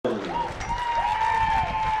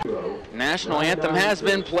National anthem has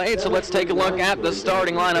been played, so let's take a look at the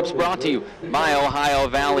starting lineups brought to you by Ohio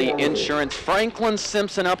Valley Insurance. Franklin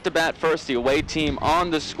Simpson up to bat first, the away team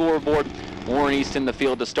on the scoreboard. Warren East in the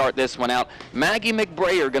field to start this one out. Maggie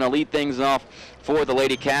McBrayer going to lead things off for the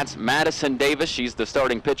Lady Cats. Madison Davis, she's the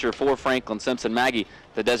starting pitcher for Franklin Simpson. Maggie,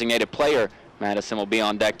 the designated player. Madison will be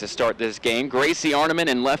on deck to start this game. Gracie Arneman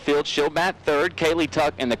in left field. She'll bat third. Kaylee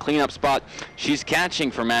Tuck in the cleanup spot. She's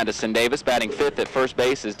catching for Madison Davis. Batting fifth at first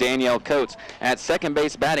base is Danielle Coates. At second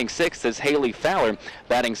base, batting sixth is Haley Fowler.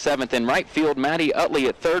 Batting seventh in right field, Maddie Utley.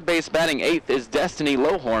 At third base, batting eighth is Destiny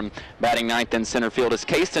Lohorn. Batting ninth in center field is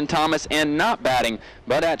Kasten Thomas. And not batting,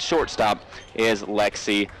 but at shortstop, is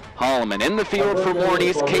Lexi Holloman. In the field for Warren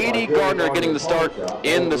East, Katie Gardner getting the start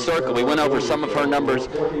in the circle. We went over some of her numbers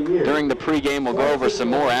during the pregame. We'll go over some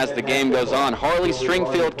more as the game goes on. Harley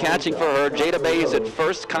Stringfield catching for her. Jada Bays at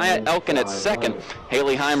first. Kaya Elkin at second.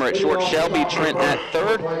 Haley Heimer at short. Shelby Trent at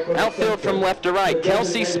third. Outfield from left to right.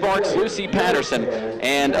 Kelsey Sparks, Lucy Patterson,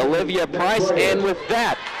 and Olivia Price. And with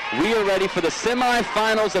that, we are ready for the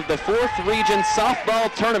semifinals of the 4th Region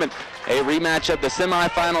Softball Tournament. A rematch of the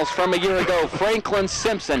semifinals from a year ago. Franklin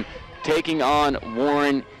Simpson taking on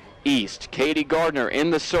Warren East. Katie Gardner in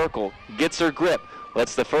the circle, gets her grip,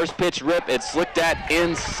 lets the first pitch rip. It's looked at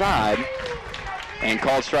inside and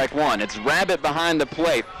called strike one. It's Rabbit behind the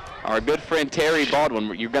plate. Our good friend Terry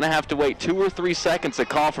Baldwin, you're going to have to wait 2 or 3 seconds to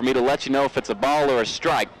call for me to let you know if it's a ball or a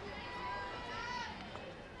strike.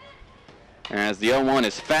 As the 0-1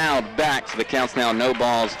 is fouled back, so the count's now no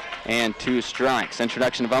balls and 2 strikes.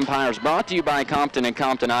 Introduction of umpires brought to you by Compton and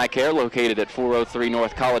Compton Eye Care, located at 403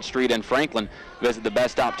 North College Street in Franklin. Visit the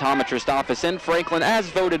best optometrist office in Franklin as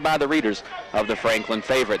voted by the readers of the Franklin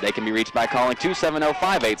Favorite. They can be reached by calling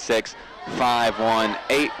 270-586-5181.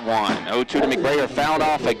 0-2 to McBrayer, fouled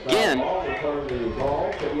off again.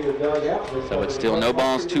 So it's still no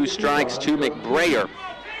balls, 2 strikes to McBrayer.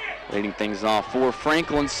 Leading things off for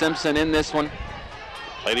Franklin Simpson in this one.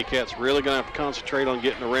 Lady Cat's really going to have to concentrate on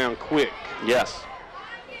getting around quick. Yes.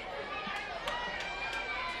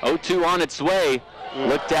 0-2 on its way.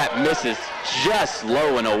 Looked at, misses just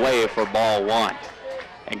low and away for ball 1.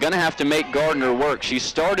 And going to have to make Gardner work. She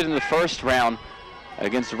started in the first round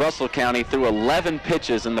against Russell County, threw 11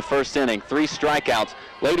 pitches in the first inning, 3 strikeouts.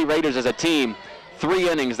 Lady Raiders as a team, 3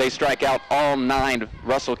 innings, they strike out all 9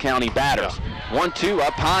 Russell County batters. 1-2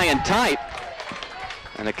 up high and tight.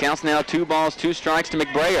 And the count's now 2 balls, 2 strikes to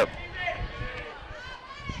McBrayer.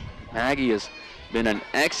 Maggie has been an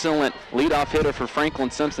excellent leadoff hitter for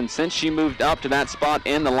Franklin Simpson since she moved up to that spot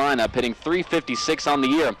in the lineup, hitting .356 on the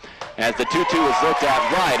year. As the 2-2 is looked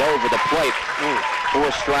at right over the plate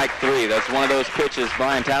for strike 3. That's one of those pitches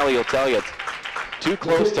Brian Talley will tell you it's too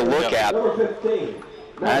close to look at.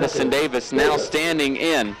 Madison Davis now standing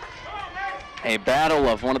in a battle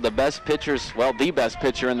of one of the best pitchers, well, the best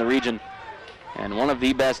pitcher in the region, and one of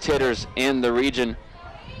the best hitters in the region.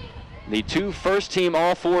 The 2 first-team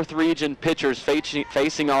All-4th Region pitchers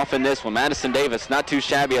facing off in this one. Madison Davis, not too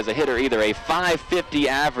shabby as a hitter either, a .550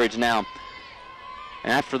 average now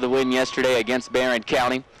after the win yesterday against Barron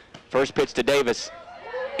County. First pitch to Davis,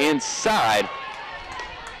 inside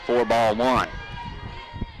for ball 1.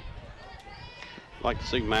 I'd like to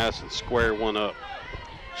see Madison square one up.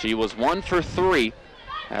 She was 1 for 3.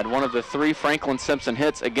 Had one of the 3 Franklin Simpson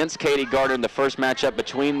hits against Katie Gardner in the first matchup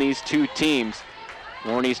between these 2 teams.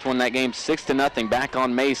 Warren East won that game 6-0 back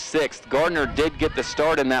on May 6th. Gardner did get the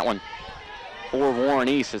start in that one for Warren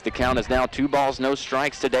East, as the count is now 2 balls, no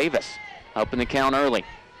strikes to Davis. Up in the count early.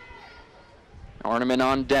 Ornament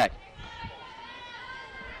on deck.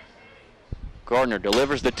 Gardner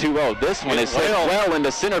delivers the 2-0. This one is hit well into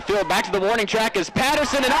center field. Back to the warning track is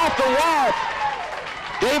Patterson, and off the wall.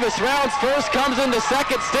 Davis rounds first, comes into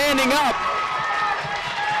second, standing up.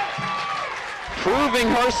 Proving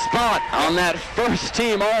her spot on that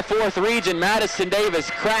first-team All-4th Region. Madison Davis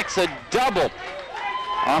cracks a double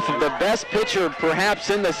off of the best pitcher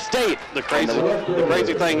perhaps in the state. The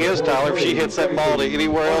crazy thing is, Tyler, if she hits that ball to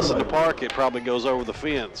anywhere else in the park, it probably goes over the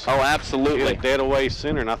fence. Oh, absolutely. Dead away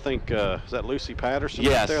center, and I think, is that Lucy Patterson?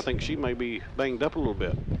 Yes. Right there? I think she may be banged up a little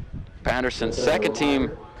bit. Patterson,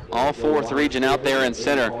 second-team All-4th Region out there in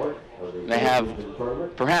center. They have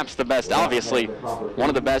perhaps the best, obviously, one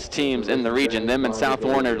of the best teams in the region. Them and South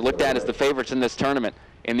Warren are looked at as the favorites in this tournament.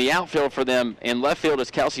 In the outfield for them, in left field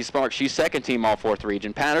is Kelsey Sparks. She's second-team All-4th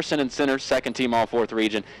Region. Patterson in center, second-team All-4th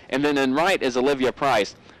Region. And then in right is Olivia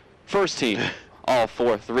Price, first-team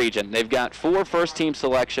All-4th Region. They've got 4 first-team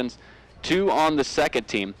selections, 2 on the second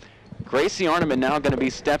team. Gracie Arneman now going to be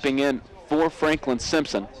stepping in for Franklin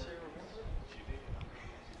Simpson.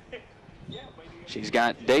 She's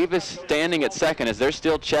got Davis standing at second as they're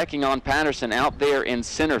still checking on Patterson out there in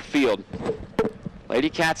center field.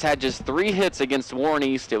 LadyCats had just 3 hits against Warren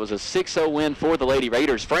East. It was a 6-0 win for the Lady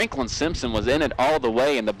Raiders. Franklin Simpson was in it all the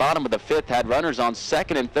way. In the bottom of the 5th, had runners on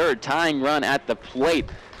second and third, tying run at the plate.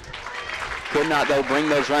 Could not, though, bring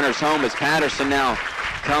those runners home as Patterson now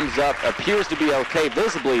comes up, appears to be okay,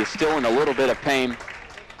 visibly still in a little bit of pain.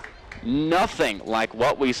 Nothing like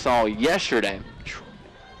what we saw yesterday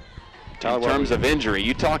in terms of injury.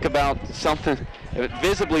 You talk about something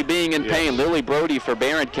visibly being in pain. Lily Brody for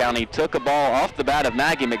Barron County took a ball off the bat of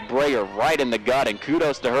Maggie McBrayer right in the gut, and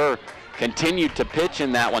kudos to her. Continued to pitch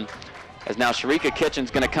in that one. As now Sharika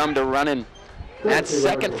Kitchen's going to come to run in at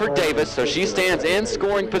second for Davis, so she stands in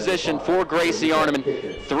scoring position for Gracie Arneman.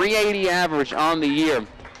 380 average on the year.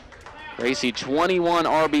 Gracie 21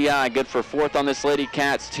 RBI, good for 4th on this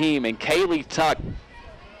LadyCats team, and Kaylee Tuck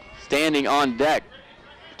standing on deck.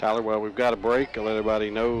 Tyler, well, we've got a break. I'll let everybody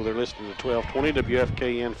know they're listening to 1220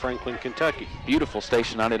 WFKN Franklin, Kentucky. Beautiful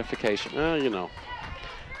station identification. You know,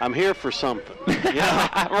 I'm here for something.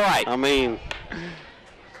 Right. I mean,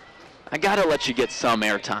 I got to let you get some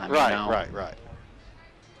airtime. Right, you know? right.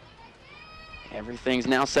 Everything's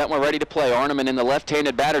now set. We're ready to play. Arneman in the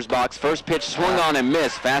left-handed batter's box. First pitch swung on and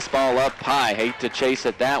missed. Fastball up high. Hate to chase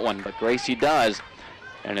at that one, but Gracie does.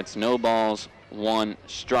 And it's no balls, 1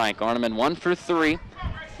 strike. Arneman 1 for 3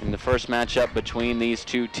 in the first matchup between these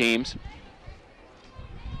two teams.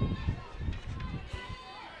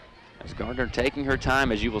 As Gardner taking her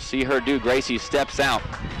time, as you will see her do. Gracie steps out.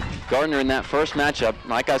 Gardner in that first matchup,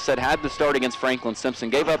 like I said, had the start against Franklin Simpson.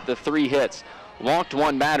 Gave up the 3 hits. Walked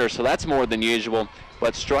 1 batter, so that's more than usual,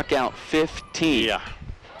 but struck out 15.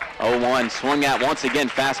 0-1, swung at once again,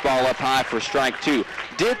 fastball up high for strike 2.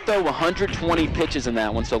 Did throw 120 pitches in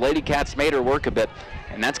that one, so LadyCats made her work a bit,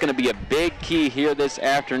 and that's going to be a big key here this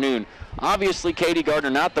afternoon. Obviously, Katie Gardner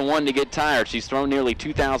not the one to get tired. She's thrown nearly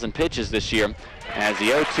 2,000 pitches this year, as the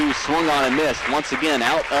 0-2 swung on and missed. Once again,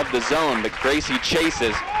 out of the zone, but Gracie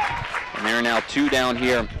chases, and they're now 2 down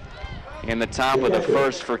here in the top of the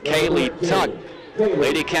first for Kaylee Tuck.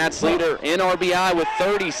 LadyCats leader in RBI with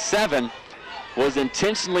 37. Was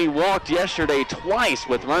intentionally walked yesterday twice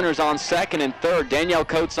with runners on second and third. Danielle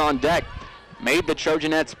Coates on deck. Made the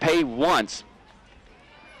Trojanettes pay once.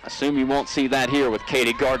 Assume you won't see that here with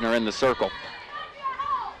Katie Gardner in the circle.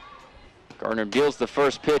 Gardner deals the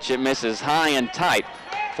first pitch. It misses high and tight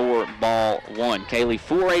for ball 1. Kaylee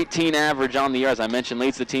 418 average on the year. As I mentioned,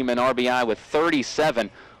 leads the team in RBI with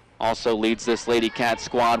 37. Also leads this LadyCat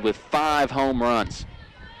squad with 5 home runs.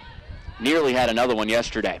 Nearly had another one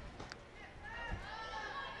yesterday.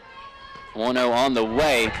 1-0 on the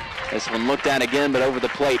way. This one looked at again, but over the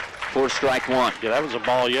plate for strike 1. Yeah, that was a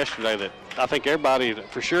ball yesterday that I think everybody,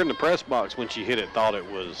 for sure in the press box when she hit it, thought it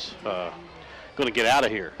was going to get out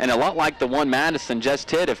of here. And a lot like the one Madison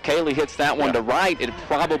just hit. If Kaylee hits that one to right, it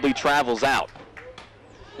probably travels out.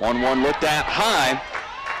 1-1 looked at high.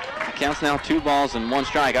 Counts now 2 balls and 1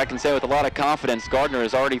 strike. I can say with a lot of confidence, Gardner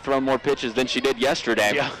has already thrown more pitches than she did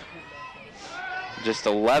yesterday. Yeah. Just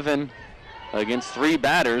 11 against 3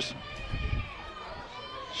 batters.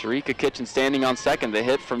 Sharika Kitchen standing on second. The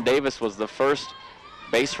hit from Davis was the first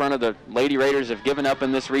base run of the Lady Raiders have given up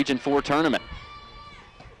in this Region 4 tournament.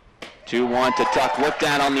 2-1 to Tuck. Looked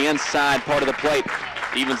at on the inside part of the plate.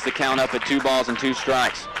 Evens the count up at 2 balls and 2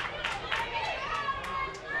 strikes.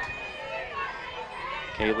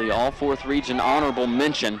 Kaylee, all 4th region honorable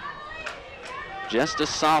mention. Just a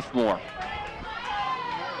sophomore.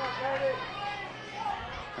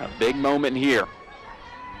 A big moment here.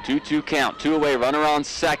 2-2 count, 2 away, runner on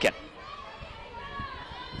second.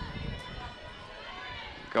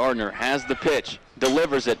 Gardner has the pitch,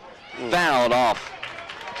 delivers it, fouled off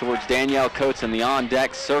towards Danielle Coates in the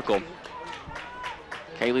on-deck circle.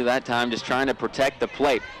 Kaylee that time just trying to protect the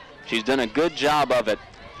plate. She's done a good job of it.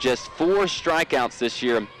 Just 4 strikeouts this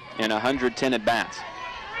year in 110 at-bats.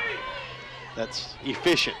 That's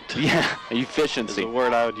efficient. Yeah, efficiency. That's the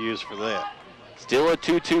word I would use for that. Still a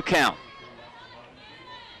 2-2 count.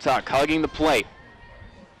 Tuck hugging the plate.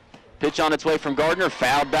 Pitch on its way from Gardner,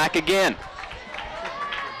 fouled back again.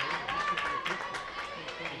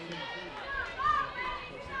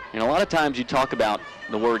 And a lot of times you talk about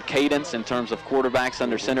the word cadence in terms of quarterbacks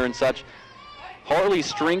under center and such. Harley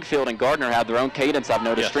Stringfield and Gardner have their own cadence, I've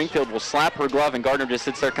noticed. Yes. Stringfield will slap her glove and Gardner just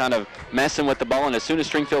sits there kind of messing with the ball, and as soon as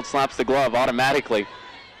Stringfield slaps the glove, automatically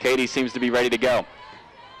Katie seems to be ready to go.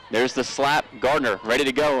 There's the slap. Gardner ready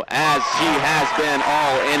to go as she has been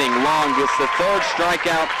all inning long. Gets the 3rd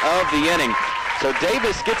strikeout of the inning. So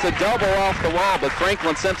Davis gets a double off the wall, but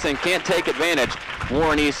Franklin Simpson can't take advantage.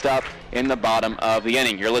 Warren East up in the bottom of the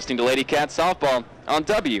inning. You're listening to LadyCat Softball on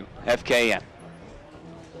WFKN.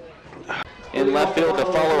 In left field to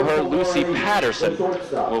follow her, Lucy Patterson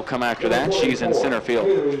will come after that. She's in center field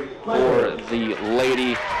for the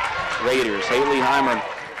Lady Raiders. Haley Heimer,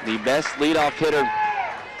 the best leadoff hitter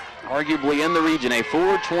arguably in the region, a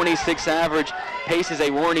 .426 average, paces a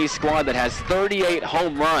Warren East squad that has 38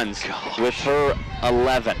 home runs with her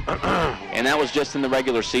 11. And that was just in the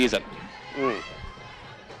regular season.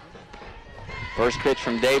 First pitch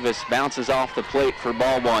from Davis bounces off the plate for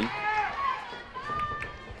ball one.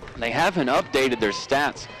 They haven't updated their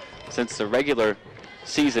stats since the regular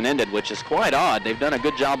season ended, which is quite odd. They've done a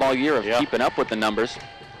good job all year of keeping up with the numbers.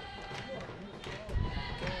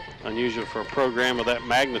 Unusual for a program of that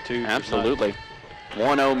magnitude. Absolutely.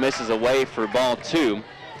 1-0 misses away for ball two.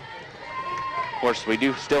 Of course, we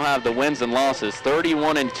do still have the wins and losses.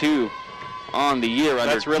 31-2 on the year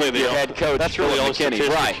under your head coach. That's really all McKinney.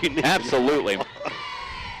 Right, absolutely.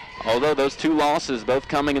 Although those two losses both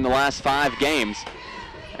coming in the last 5 games,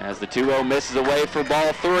 as the 2-0 misses away for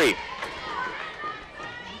ball three.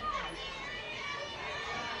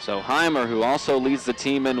 So Heimer, who also leads the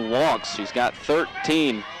team in walks, she's got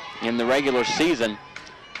 13 in the regular season,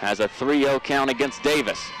 has a 3-0 count against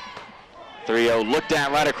Davis. 3-0 looked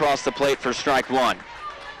at right across the plate for strike one.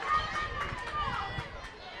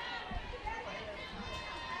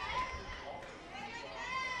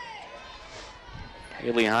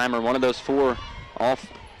 Haley Heimer, one of those 4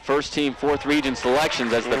 first team, 4th region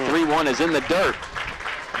selections, as the 3-1 is in the dirt.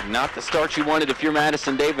 Not the start you wanted if you're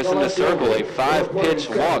Madison Davis in the circle. A 5-pitch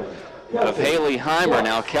walk of Haley Heimer.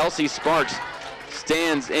 Now Kelsey Sparks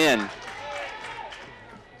stands in.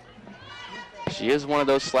 She is one of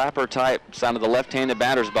those slapper types out of the left-handed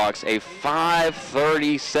batter's box. A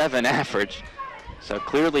 .537 average, so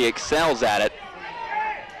clearly excels at it.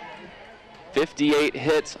 58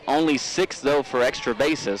 hits, only 6 though for extra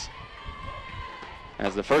bases.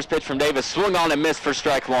 As the first pitch from Davis swung on and missed for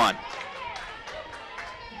strike one.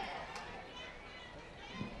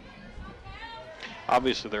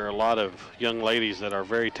 Obviously, there are a lot of young ladies that are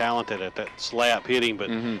very talented at that slap hitting, but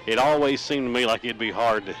it always seemed to me like it'd be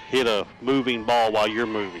hard to hit a moving ball while you're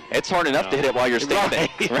moving. It's hard enough to hit it while you're standing.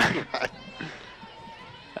 Right.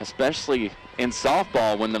 Especially in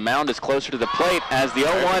softball when the mound is closer to the plate, as the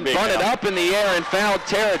 0-1 fronted up in the air in foul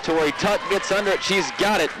territory. Tuck gets under it. She's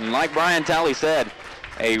got it. And like Brian Talley said,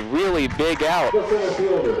 a really big out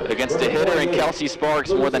against a hitter in Kelsey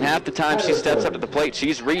Sparks. More than half the time she steps up to the plate,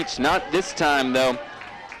 she's reached. Not this time, though.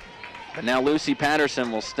 But now Lucy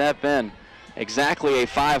Patterson will step in. Exactly a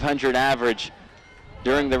 .500 average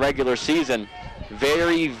during the regular season.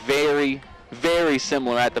 Very, very, very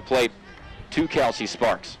similar at the plate to Kelsey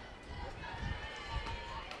Sparks.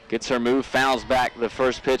 Gets her move, fouls back the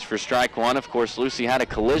first pitch for strike one. Of course, Lucy had a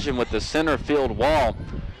collision with the center field wall.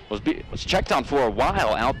 Was checked on for a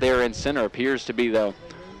while out there in center. Appears to be, though,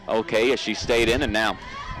 okay as she stayed in and now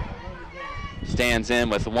stands in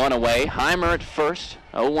with one away. Heimer at first.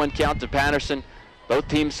 0-1 count to Patterson. Both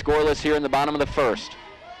teams scoreless here in the bottom of the first.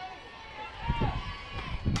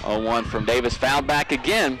 0-1 from Davis. Fouled back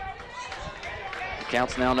again. The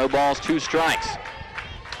count's now no balls, 2 strikes.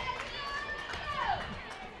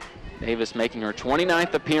 Davis making her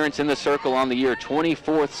 29th appearance in the circle on the year.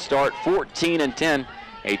 24th start, 14-10.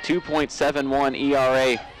 A 2.71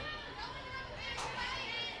 ERA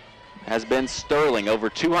has been sterling.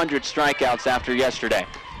 Over 200 strikeouts after yesterday.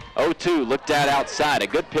 0-2 looked at outside. A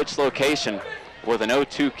good pitch location with an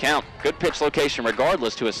 0-2 count. Good pitch location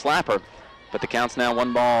regardless to a slapper. But the count's now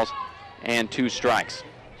 1 ball and 2 strikes.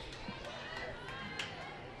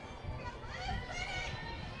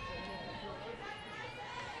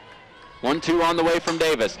 One-two on the way from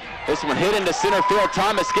Davis. This one hit into center field.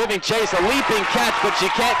 Thomas giving chase, a leaping catch, but she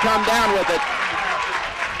can't come down with it.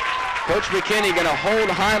 Coach McKinney going to hold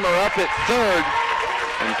Heimer up at third,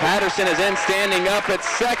 and Patterson is in standing up at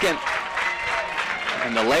second.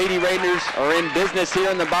 And the Lady Raiders are in business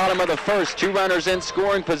here in the bottom of the first. 2 runners in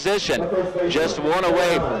scoring position. Just 1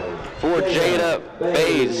 away for Jada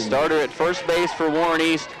Bays. Starter at first base for Warren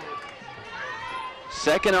East.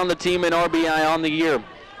 Second on the team in RBI on the year.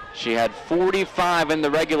 She had 45 in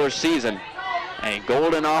the regular season. A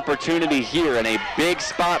golden opportunity here and a big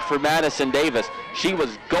spot for Madison Davis. She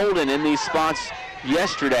was golden in these spots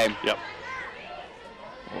yesterday. Yep.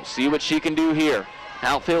 We'll see what she can do here.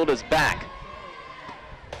 Outfield is back.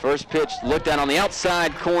 First pitch looked at on the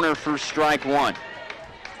outside corner for strike one.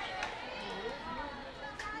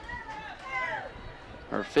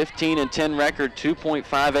 Her 15-10 record,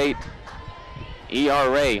 2.58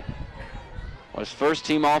 ERA. Was first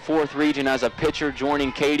team all 4th region as a pitcher,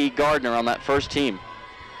 joining Katie Gardner on that first team.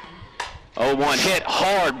 0-1 hit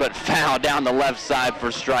hard, but foul down the left side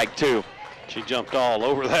for strike 2. She jumped all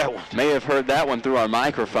over that one. May have heard that one through our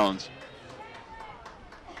microphones.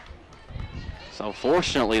 So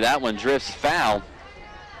fortunately, that one drifts foul.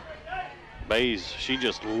 Bays, she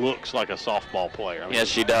just looks like a softball player. I mean, yes,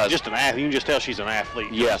 she does. Just an athlete. You can just tell she's an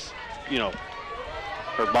athlete. Yes. Just, you know,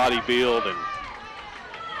 her body build and.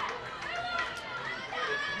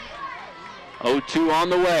 0-2 on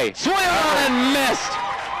the way. Swing on and missed.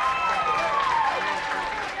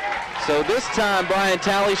 So this time, Brian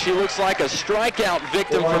Talley, she looks like a strikeout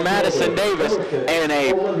victim for Madison Davis, and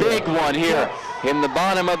a big one here in the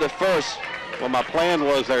bottom of the first. Well, my plan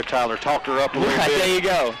was there, Tyler, talk her up a little bit. There you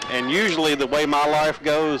go. And usually the way my life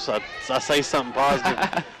goes, I say something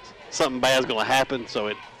positive, something bad's going to happen. So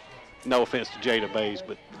it, no offense to Jada Bays,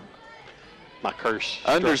 but my curse.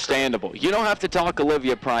 Understandable. You don't have to talk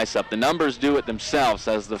Olivia Price up. The numbers do it themselves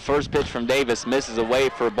as the first pitch from Davis misses away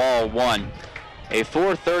for ball 1. A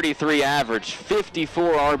 .433 average,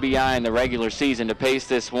 54 RBI in the regular season to pace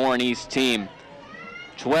this Warren East team.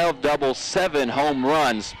 12 doubles, 7 home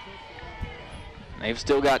runs. They've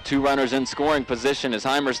still got 2 runners in scoring position as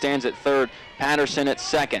Heimer stands at third, Patterson at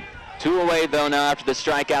second. 2 away, though, now after the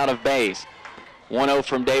strikeout of Bays. 1-0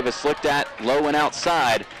 from Davis, looked at low and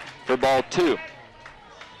outside for ball 2.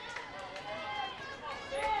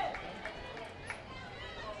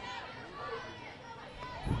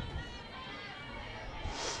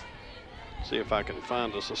 See if I can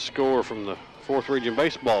find us a score from the 4th Region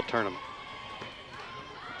Baseball Tournament.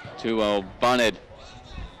 2-0 bunted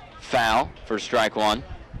foul for strike 1.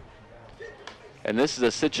 And this is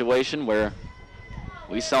a situation where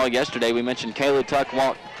we saw yesterday, we mentioned Kayla Tuck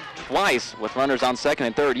walked twice with runners on second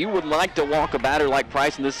and third. You would like to walk a batter like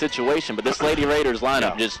Price in this situation, but this Lady Raiders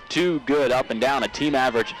lineup just too good up and down. A team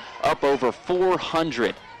average up over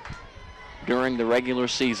 400 during the regular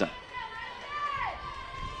season.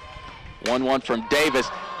 1-1 from Davis,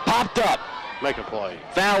 popped up. Make a play.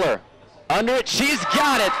 Fowler under it, she's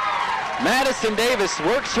got it. Madison Davis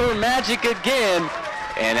works her magic again,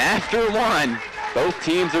 and after 1, both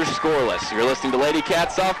teams are scoreless. You're listening to LadyCat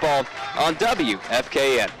Softball on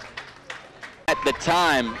WFKN. At the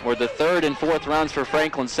time were the 3rd and 4th rounds for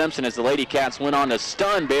Franklin Simpson as the LadyCats went on to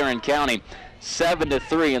stun Barron County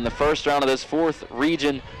 7-3 in the first round of this 4th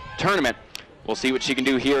region tournament. We'll see what she can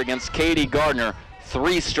do here against Katie Gardner.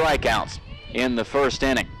 3 strikeouts in the first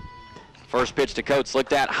inning. First pitch to Coates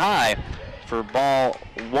looked at high for ball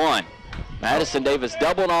 1. Madison Davis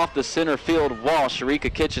doubled off the center field wall.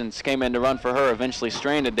 Sharika Kitchens came in to run for her, eventually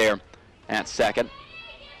stranded there at second.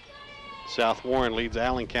 South Warren leads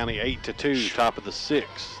Allen County 8-2, top of the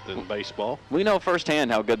 6th in baseball. We know firsthand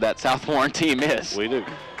how good that South Warren team is. We do.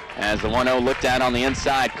 As the 1-0 looked at on the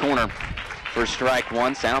inside corner for strike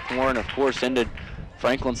 1. South Warren, of course, ended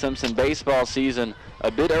Franklin Simpson baseball season a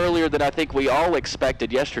bit earlier than I think we all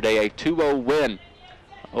expected yesterday. A 2-0 win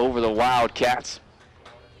over the Wildcats.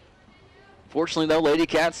 Fortunately, though,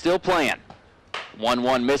 LadyCats still playing.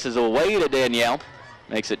 1-1 misses away to Danielle.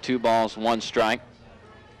 Makes it 2 balls, 1 strike.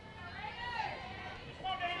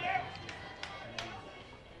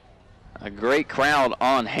 A great crowd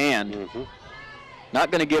on hand. Mm-hmm. Not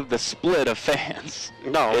going to give the split of fans.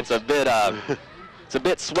 No. It's a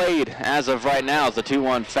bit swayed as of right now as the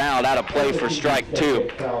 2-1 fouled out of play for strike 2.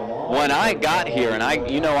 When I got here, and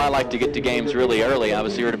I like to get to games really early. I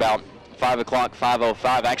was here at about 5 o'clock,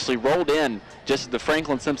 5:05. Actually rolled in just as the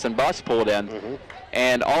Franklin Simpson bus pulled in,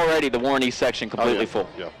 and already the Warren East section completely full.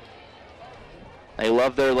 Yeah. They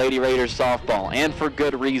love their Lady Raiders softball, and for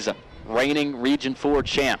good reason. Reigning Region 4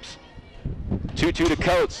 champs. 2-2 to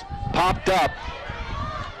Coates. Popped up.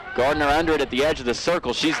 Gardner under it at the edge of the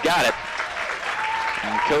circle. She's got it.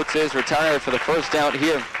 And Coates is retired for the first out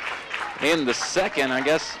here in the second. I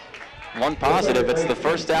guess one positive, it's the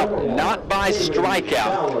first out not by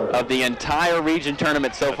strikeout of the entire region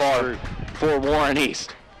tournament so far for Warren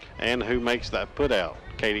East. And who makes that put out?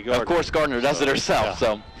 Katie Gardner. Of course, Gardner does it herself.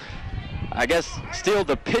 So I guess still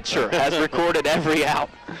the pitcher has recorded every out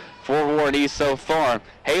for Warren East so far.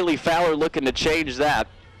 Haley Fowler looking to change that.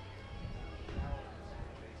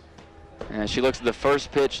 And she looks at the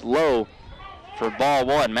first pitch low for ball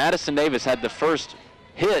 1. Madison Davis had the first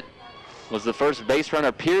hit, was the first base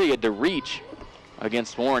runner period to reach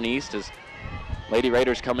against Warren East as Lady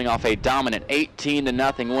Raiders coming off a dominant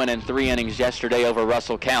 18-0 win in 3 innings yesterday over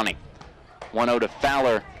Russell County. 1-0 to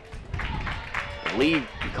Fowler. Lead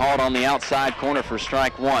called on the outside corner for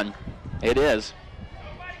strike 1. It is.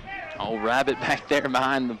 Oh, Rabbit back there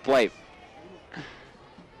behind the plate.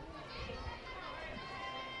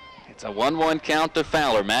 It's a 1-1 count to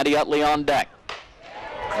Fowler. Maddie Utley on deck.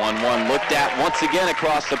 1-1 looked at once again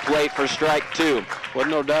across the plate for strike 2. Wasn't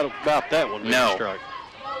no doubt about that one being a strike.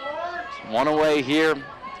 One away here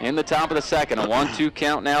in the top of the second. A 1-2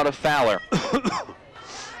 count now to Fowler.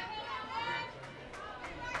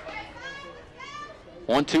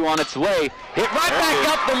 1-2 on its way. Hit right back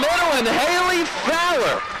up the middle, and Haley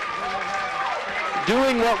Fowler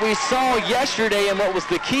doing what we saw yesterday and what was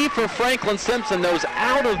the key for Franklin Simpson, those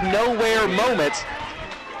out-of-nowhere moments.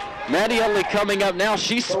 Maddie Utley coming up now.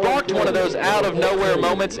 She sparked one of those out-of-nowhere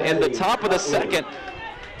moments in the top of the second.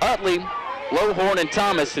 Utley, Lowhorn, and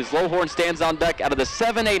Thomas, as Lowhorn stands on deck out of the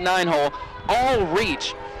 7, 8, 9 hole, all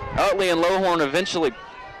reach. Utley and Lowhorn eventually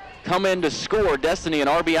come in to score. Destiny an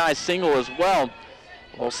RBI single as well.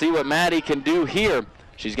 We'll see what Maddie can do here.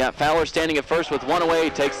 She's got Fowler standing at first with one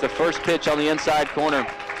away. Takes the first pitch on the inside corner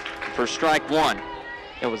for strike 1.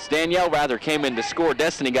 It was Danielle rather came in to score.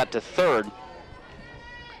 Destiny got to third.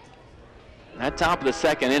 That top of the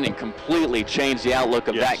second inning completely changed the outlook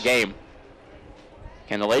of that game.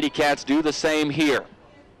 Can the LadyCats do the same here?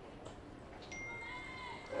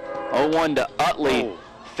 0-1 to Utley.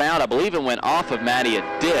 Found, I believe it went off of Maddie.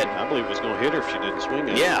 It did. I believe it was going to hit her if she didn't swing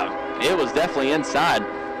it. Yeah, it was definitely inside.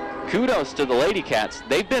 Kudos to the LadyCats.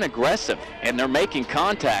 They've been aggressive, and they're making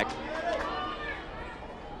contact.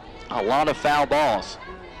 A lot of foul balls.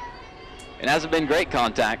 It hasn't been great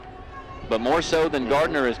contact, but more so than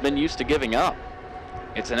Gardner has been used to giving up.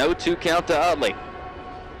 It's an 0-2 count to Utley.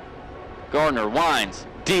 Gardner winds,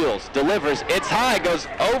 deals, delivers. It's high, goes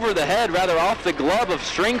over the head, rather off the glove of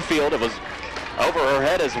Stringfield. It was over her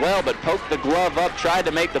head as well, but poked the glove up, tried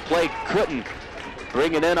to make the play, couldn't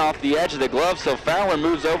bring it in off the edge of the glove, so Fowler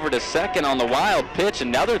moves over to second on the wild pitch.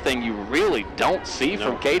 Another thing you really don't see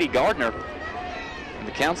from Katie Gardner. And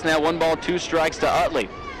the count's now 1 ball, 2 strikes to Utley.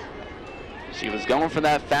 She was going for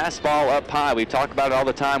that fastball up high. We talk about it all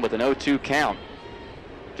the time with an 0-2 count.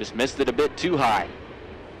 Just missed it a bit too high.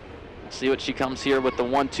 We'll see what she comes here with the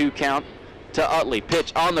 1-2 count to Utley.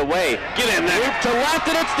 Pitch on the way. Get in there. Loop to left,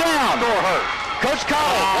 and it's down. Score her. Coach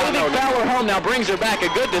Cottle leaving Fowler home now, brings her back. A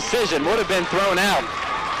good decision. Would have been thrown out.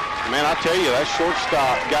 Man, I tell you, that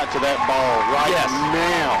shortstop got to that ball right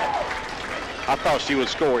now. I thought she would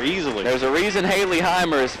score easily. There's a reason Haley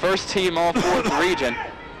Heimer is first team All-Fourth region.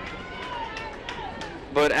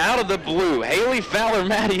 But out of the blue, Haley Fowler,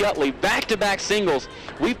 Maddie Utley, back-to-back singles.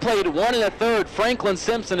 We've played 1 1/3. Franklin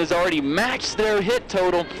Simpson has already matched their hit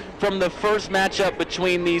total from the first matchup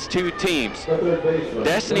between these two teams.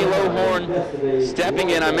 Destiny Lowhorn stepping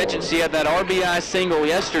in. I mentioned she had that RBI single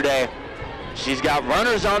yesterday. She's got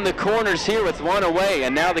runners on the corners here with 1 away,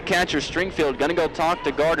 and now the catcher Stringfield going to go talk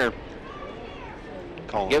to Gardner.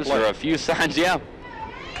 Gives her a few signs,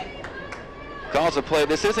 Calls a play.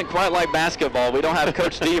 This isn't quite like basketball. We don't have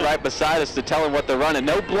Coach D right beside us to tell him what they're running.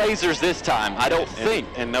 No blazers this time, I don't think.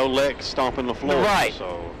 And no legs stomping the floor. Right.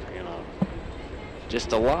 So, you know.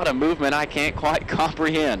 Just a lot of movement I can't quite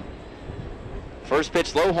comprehend. First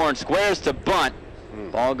pitch, Lowhorn squares to bunt.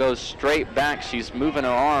 Ball goes straight back. She's moving her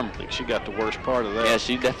arm. I think she got the worst part of that. Yeah,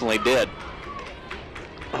 she definitely did.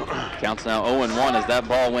 Counts now 0-1 as that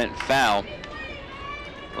ball went foul.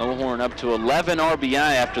 Lowhorn up to 11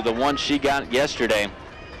 RBI after the one she got yesterday.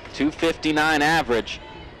 259 average.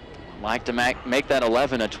 Like to make that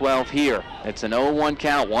 11 a 12 here. It's an 0-1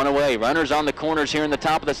 count, 1 away. Runners on the corners here in the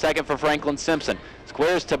top of the second for Franklin Simpson.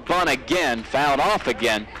 Squares to bunt again, fouled off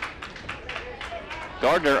again.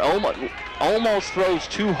 Gardner almost throws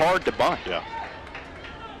too hard to bunt. Yeah.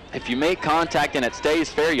 If you make contact and it stays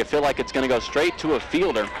fair, you feel like it's going to go straight to a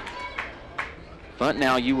fielder. But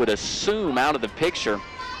now you would assume out of the picture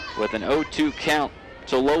with an 0-2 count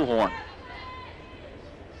to Lowhorn.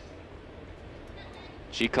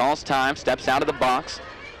 She calls time, steps out of the box.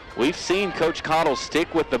 We've seen Coach Cottle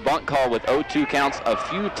stick with the bunt call with 0-2 counts a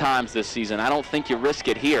few times this season. I don't think you risk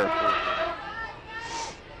it here.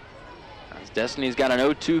 As Destiny's got an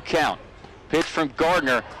 0-2 count. Pitch from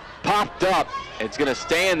Gardner, popped up. It's going to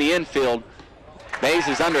stay in the infield. Mays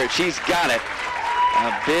is under it. She's got it.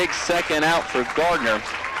 A big second out for Gardner.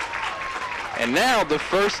 And now the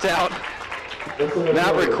first out,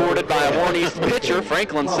 not recorded by a Warren East pitcher.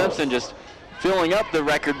 Franklin Simpson just filling up the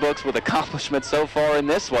record books with accomplishments so far in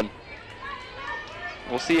this one.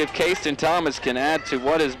 We'll see if Kayston Thomas can add to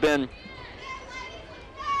what has been,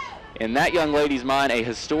 in that young lady's mind, a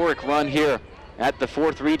historic run here at the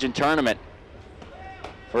 4th Region Tournament.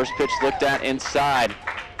 First pitch looked at inside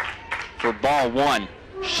for ball 1.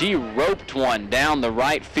 She roped one down the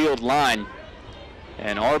right field line.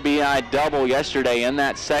 An RBI double yesterday in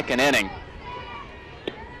that second inning.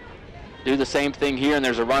 Do the same thing here, and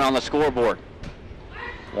there's a run on the scoreboard.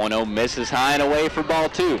 1-0 misses high and away for ball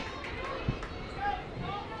 2.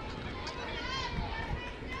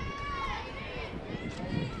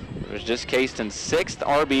 just Casten's 6th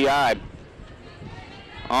RBI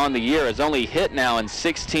on the year. Has only hit now in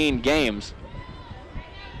 16 games.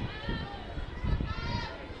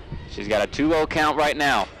 She's got a 2-0 count right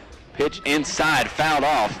now. Pitch inside, fouled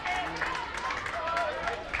off.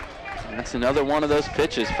 And that's another one of those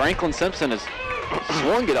pitches. Franklin Simpson has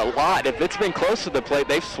swung it a lot. If it's been close to the plate,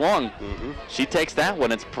 they've swung. She takes that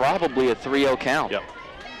one. It's probably a 3-0 count. Yep.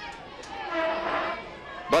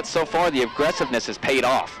 But so far, the aggressiveness has paid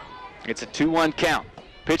off. It's a 2-1 count.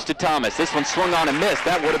 Pitch to Thomas. This one swung on and missed.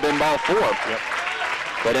 That would have been ball 4. Yep.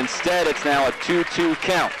 But instead, it's now a 2-2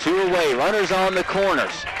 count. 2 away. Runners on the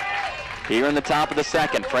corners. Here in the top of the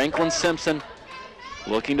second, Franklin Simpson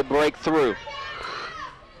looking to break through.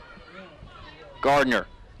 Gardner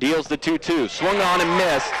deals the 2-2. Swung on and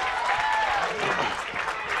missed.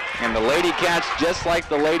 And the LadyCats, just like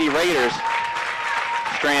the Lady Raiders,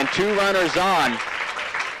 strand 2 runners on.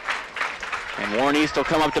 And Warren East will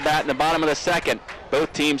come up to bat in the bottom of the second.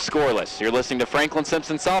 Both teams scoreless. You're listening to Franklin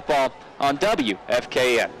Simpson Softball on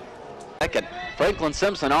WFKN. Second, Franklin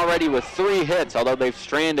Simpson already with 3 hits, although they've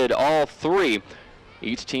stranded all 3.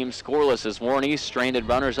 Each team scoreless as Warren East stranded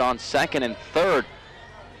runners on second and third.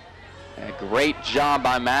 A great job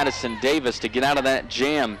by Madison Davis to get out of that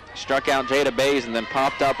jam. Struck out Jada Bays and then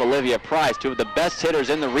popped up Olivia Price, 2 of the best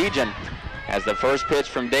hitters in the region, as the first pitch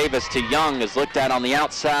from Davis to Young is looked at on the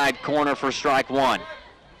outside corner for strike 1.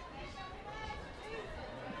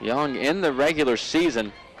 Young in the regular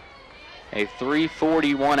season, a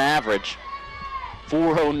 .341 average,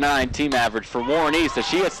 .409 team average for Warren East as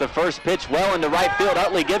she hits the first pitch well into right field.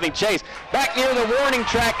 Utley giving chase back near the warning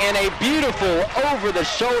track, and a beautiful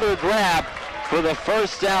over-the-shoulder grab for the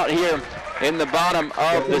first out here in the bottom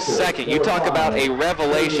of the second. You talk about a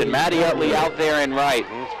revelation. Maddie Utley out there in right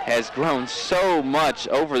has grown so much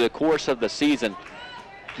over the course of the season.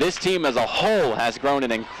 This team as a whole has grown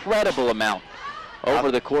an incredible amount over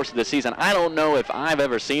the course of the season. I don't know if I've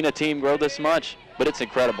ever seen a team grow this much, but it's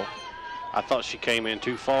incredible. I thought she came in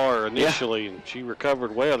too far initially, and she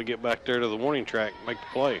recovered well to get back there to the warning track and make the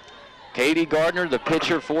play. Katie Gardner, the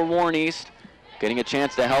pitcher for Warren East, getting a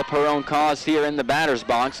chance to help her own cause here in the batter's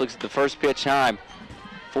box. Looks at the first pitch high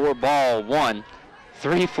for ball 1.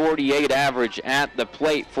 .348 average at the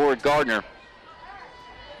plate for Gardner.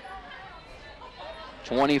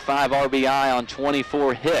 25 RBI on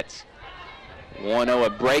 24 hits. 1-0, a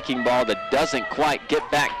breaking ball that doesn't quite get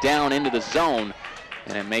back down into the zone,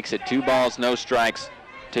 and it makes it 2 balls, no strikes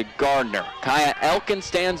to Gardner. Kaya Elkin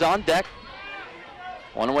stands on deck.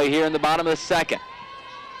 1 away here in the bottom of the second.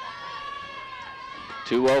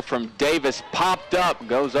 2-0 from Davis, popped up,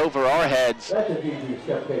 goes over our heads.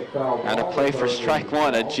 Out of play for strike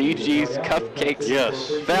 1, a GG's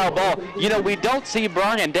Cupcakes foul ball. You know, we don't see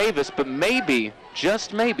Brian Davis, but maybe,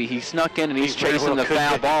 just maybe, he snuck in and he's chasing the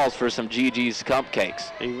foul balls for some GG's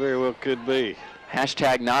Cupcakes. He very well could be.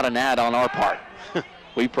 Hashtag not an ad on our part.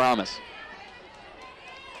 We promise.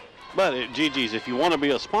 But GG's, if you want to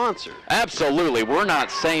be a sponsor. Absolutely. We're not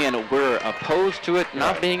saying we're opposed to it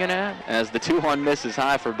not being an ad, as the 2-1 miss is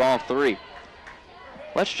high for ball 3.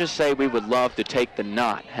 Let's just say we would love to take the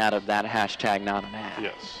not out of that hashtag not an ad.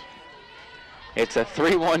 Yes. It's a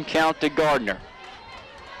 3-1 count to Gardner.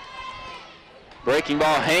 Breaking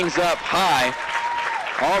ball hangs up high.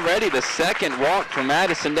 Already the second walk for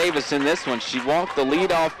Madison Davis in this one. She walked the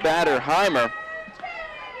leadoff batter, Heimer.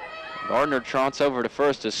 Gardner trots over to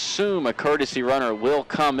first. Assume a courtesy runner will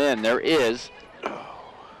come in. There is.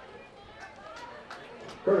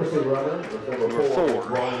 Courtesy runner number 4,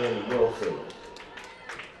 Brian Wilson.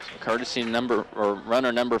 Courtesy number, or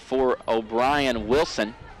runner number 4, O'Brien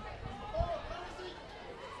Wilson.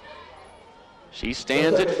 She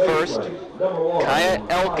stands at first. Kaya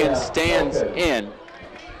Elkin stands in.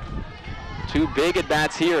 2 big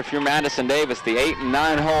at-bats here if you're Madison Davis. The 8 and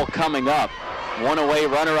 9 hole coming up. 1 away,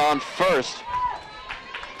 runner on first.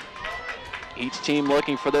 Each team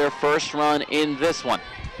looking for their first run in this one.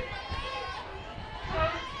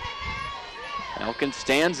 Elkin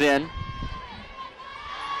stands in.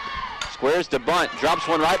 Squares to bunt, drops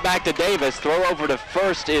one right back to Davis. Throw over to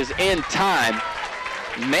first is in time.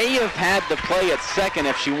 May have had the play at second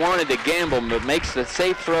if she wanted to gamble, but makes the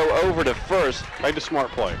safe throw over to first. Made a smart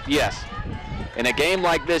play. Yes. In a game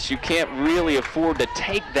like this, you can't really afford to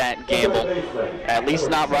take that gamble, at least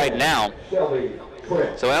not right now.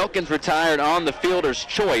 So Elkin's retired on the fielder's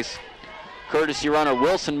choice. Courtesy runner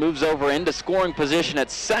Wilson moves over into scoring position at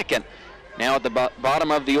second. Now at the bottom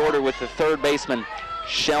of the order with the third baseman,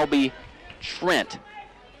 Shelby Trent.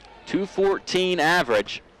 .214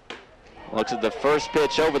 average. Looks at the first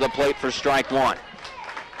pitch over the plate for strike 1.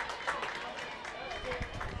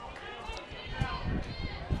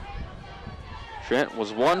 Trent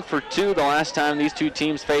was 1 for 2 the last time these two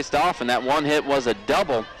teams faced off, and that one hit was a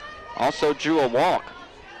double. Also drew a walk.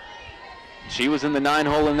 She was in the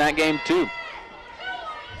 9-hole in that game too.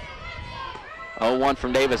 0-1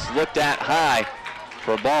 from Davis, looked at high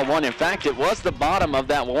for ball one. In fact, it was the bottom of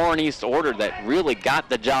that Warren East order that really got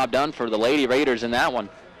the job done for the Lady Raiders in that one.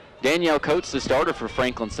 Danielle Coates, the starter for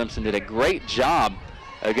Franklin Simpson, did a great job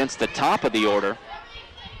against the top of the order.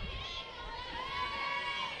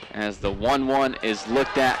 As the 1-1 is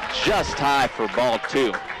looked at just high for ball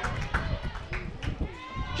two.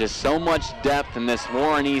 Just so much depth in this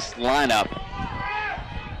Warren East lineup.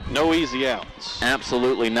 No easy outs.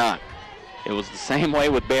 Absolutely not. It was the same way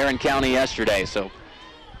with Barron County yesterday, so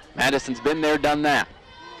Madison's been there, done that.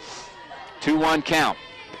 2-1 count.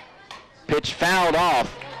 Pitch fouled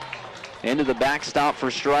off into the backstop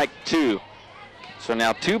for strike two. So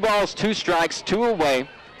now 2 balls, 2 strikes, 2 away.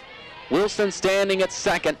 Wilson standing at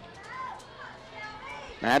second.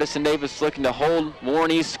 Madison Davis looking to hold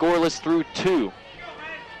Warren East scoreless through 2.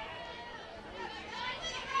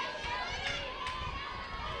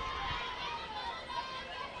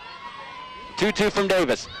 Two from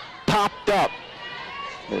Davis. Popped up.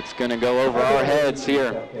 It's going to go over our heads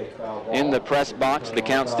here in the press box. The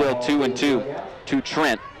count still 2-2 to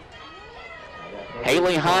Trent.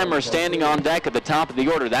 Haley Heimer standing on deck at the top of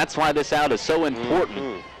the order. That's why this out is so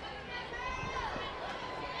important.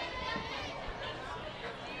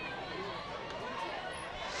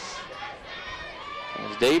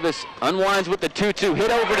 As Davis unwinds with the 2-2,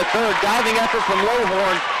 hit over to third, diving effort from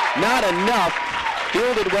Lowhorn, not enough.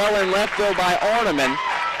 Fielded well in left field by Orneman.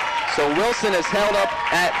 So Wilson is held up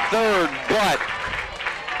at third, but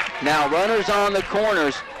now runners on the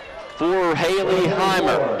corners for Haley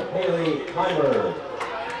Heimer.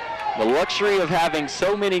 The luxury of having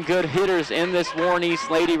so many good hitters in this Warren East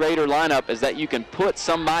Lady Raider lineup is that you can put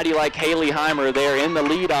somebody like Haley Heimer there in the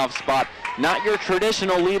leadoff spot, not your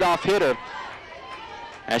traditional leadoff hitter,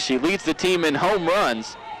 as she leads the team in home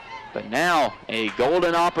runs. But now a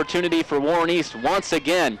golden opportunity for Warren East once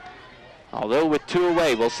again. Although with 2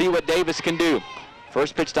 away, we'll see what Davis can do.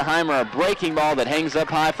 First pitch to Heimer, a breaking ball that hangs up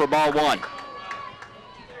high for ball one.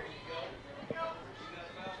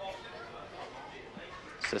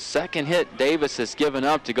 It's the second hit Davis has given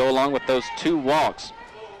up to go along with those 2 walks.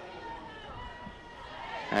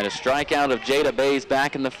 And a strikeout of Jada Bays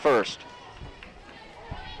back in the first.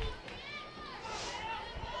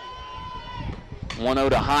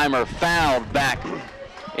 1-0 to Heimer, fouled back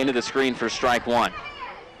into the screen for strike one.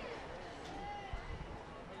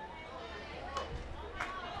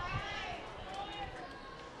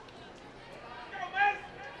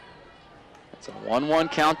 It's a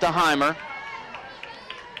 1-1 count to Heimer.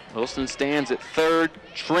 Wilson stands at third.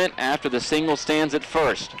 Trent, after the single, stands at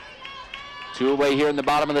first. 2 away here in the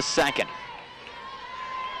bottom of the second.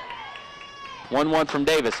 1-1 from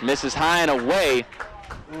Davis, misses high and away.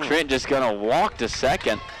 Trent just gonna walk to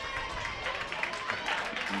second.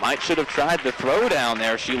 Might should have tried the throw down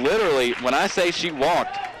there. She literally, when I say she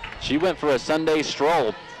walked, she went for a Sunday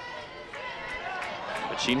stroll.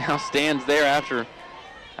 But she now stands there after,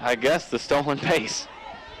 I guess, the stolen base.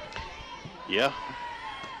 Yeah.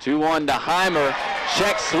 2-1 to Heimer.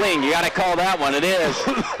 Check swing, you gotta call that one. It is.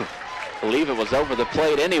 I believe it was over the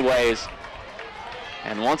plate anyways.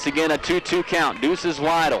 And once again, a 2-2 count. Deuces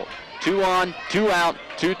Weidel. 2 on, 2 out,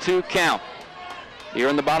 2-2 count. Here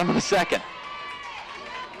in the bottom of the second.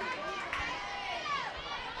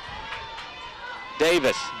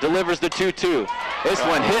 Davis delivers the 2-2. This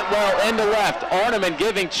one hit well into left. Orneman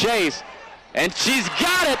giving chase. And she's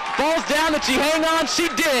got it. Falls down. Did she hang on? She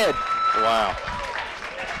did. Wow.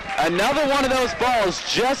 Another one of those balls,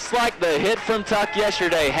 just like the hit from Tuck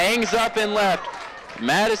yesterday. Hangs up in left.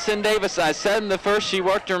 Madison Davis, I said in the first she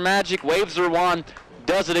worked her magic, waves her wand.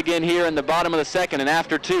 Does it again here in the bottom of the second, and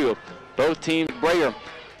after 2, both teams, Brayer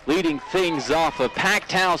leading things off. A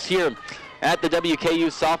packed house here at the WKU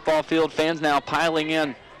softball field. Fans now piling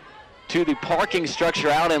in to the parking structure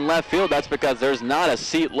out in left field. That's because there's not a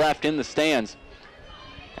seat left in the stands.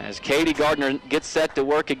 As Katie Gardner gets set to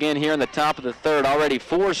work again here in the top of the third. Already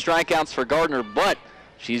 4 strikeouts for Gardner, but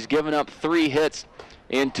she's given up 3 hits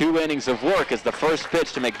in 2 innings of work as the first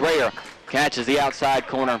pitch to McBrayer catches the outside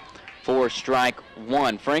corner for strike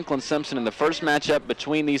one. Franklin Simpson in the first matchup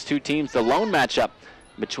between these two teams, the lone matchup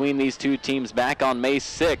between these two teams back on May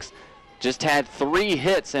 6th, just had 3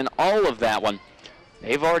 hits in all of that one.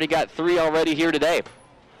 They've already got 3 already here today.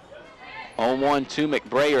 0-1 to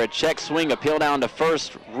McBrayer, a check swing, appeal down to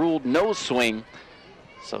first, ruled no swing.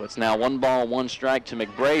 So it's now 1 ball, 1 strike to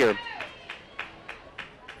McBrayer.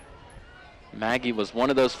 Maggie was one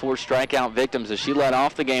of those 4 strikeout victims as she led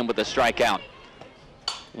off the game with a strikeout.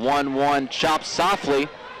 1-1 chopped softly,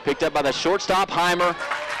 picked up by the shortstop. Heimer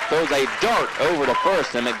throws a dart over to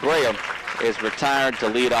first, and McBrayer is retired to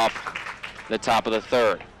lead off the top of the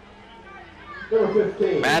third.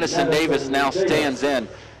 Madison Davis now stands in.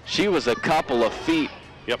 She was a couple of feet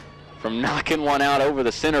from knocking one out over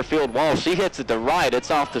the center field wall. She hits it to right. It's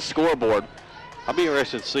off the scoreboard. I'll be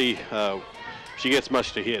interested to see if she gets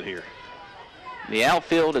much to hit here. The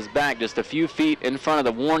outfield is back just a few feet in front of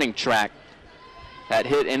the warning track. That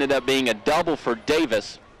hit ended up being a double for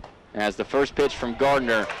Davis, as the first pitch from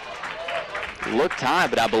Gardner looked high,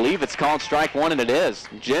 but I believe it's called strike one, and it is.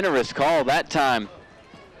 Generous call that time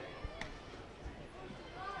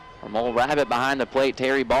from old Rabbit behind the plate.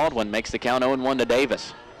 Terry Baldwin makes the count 0-1 to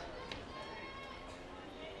Davis.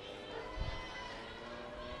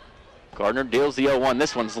 Gardner deals the 0-1.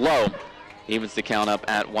 This one's low. Evens the count up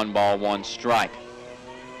at 1 ball, 1 strike.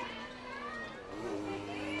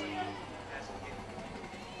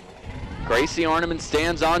 Gracie Arneman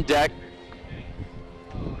stands on deck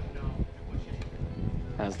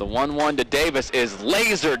as the 1-1 to Davis is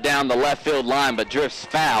lasered down the left field line, but drifts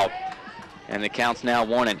foul. And the count's now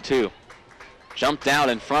 1-2. Jumped out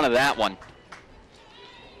in front of that one,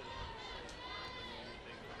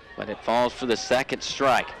 but it falls for the second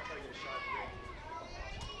strike.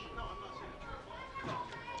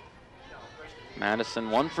 Madison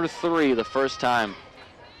 1 for 3 the first time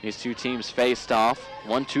these two teams faced off.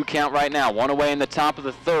 1-2 count right now. One away in the top of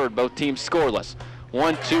the third. Both teams scoreless.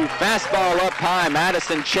 1-2 fastball up high.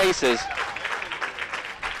 Madison chases.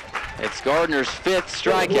 It's Gardner's 5th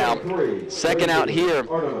strikeout. Second out here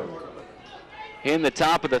in the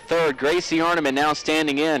top of the third. Gracie Arneman now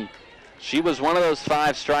standing in. She was one of those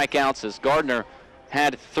 5 strikeouts as Gardner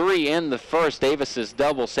had 3 in the first. Davis's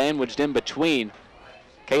double sandwiched in between.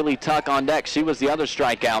 Kaylee Tuck on deck. She was the other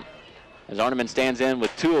strikeout. As Arneman stands in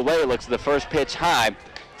with 2 away, looks at the first pitch high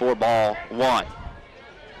for ball 1.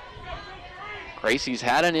 Gracie's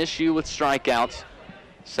had an issue with strikeouts.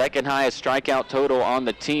 Second highest strikeout total on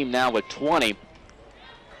the team now with 20.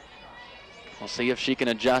 We'll see if she can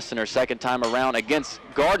adjust in her second time around against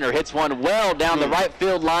Gardner. Hits one well down the right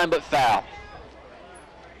field line, but foul.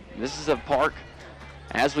 This is a park,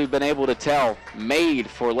 as we've been able to tell, made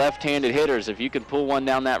for left-handed hitters. If you can pull one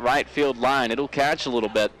down that right field line, it'll catch a little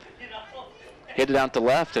bit. Hit it out to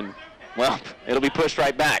left, and, well, it'll be pushed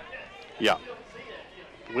right back. Yeah.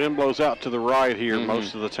 Wind blows out to the right here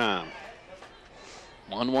most of the time.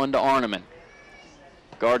 1-1 to Arneman.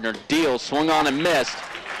 Gardner deals, swung on and missed.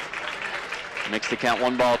 Makes the count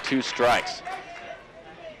 1 ball, 2 strikes.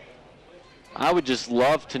 I would just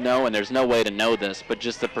love to know, and there's no way to know this, but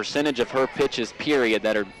just the percentage of her pitches, period,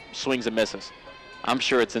 that are swings and misses. I'm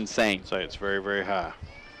sure it's insane. Say it's very, very high.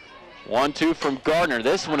 1-2 from Gardner.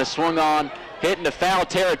 This one is swung on, hit into foul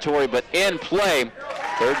territory, but in play.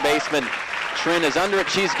 Third baseman Trin is under it.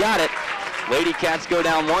 She's got it. LadyCats go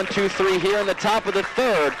down 1-2-3 here in the top of the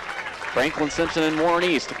third. Franklin Simpson and Warren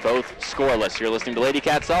East both scoreless. You're listening to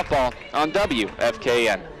LadyCat Softball on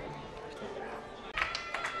WFKN.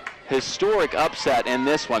 Historic upset in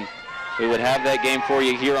this one. We would have that game for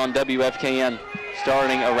you here on WFKN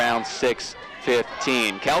starting around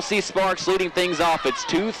 6:15. Kelsey Sparks leading things off. It's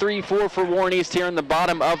 2-3-4 for Warren East here in the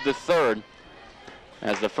bottom of the third,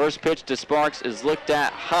 as the first pitch to Sparks is looked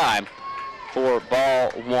at high for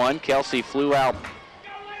ball 1. Kelsey flew out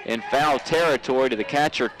in foul territory to the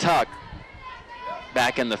catcher Tuck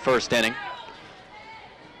back in the first inning.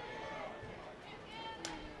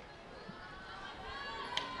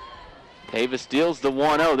 Davis deals the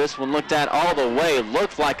 1-0. This one looked at all the way.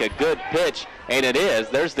 Looked like a good pitch, and it is.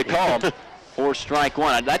 There's the call for strike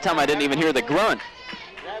 1. At that time, I didn't even hear the grunt.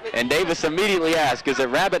 And Davis immediately asked, is it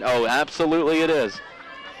Rabbit? Oh, absolutely it is.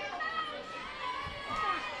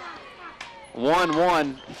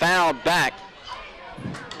 1-1, fouled back.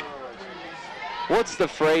 What's the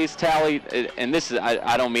phrase, Tally? And this is,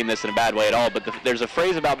 I don't mean this in a bad way at all, but there's a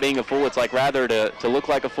phrase about being a fool. It's like rather to look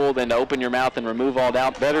like a fool than to open your mouth and remove all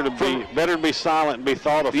doubt. Better to be silent and be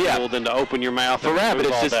thought a fool than to open your mouth and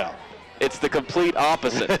remove all doubt. It's the complete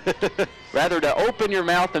opposite. Rather to open your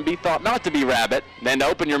mouth and be thought not to be Rabbit than to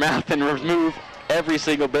open your mouth and remove every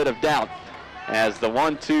single bit of doubt. As the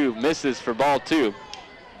 1-2 misses for ball 2.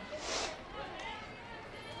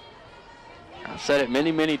 I've said it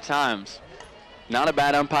many, many times. Not a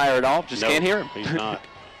bad umpire at all. Just can't hear him. He's not.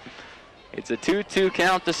 It's a 2-2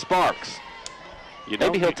 count to Sparks.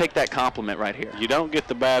 Maybe he'll take that compliment right here. You don't get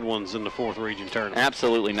the bad ones in the 4th region tournament.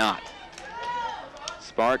 Absolutely not.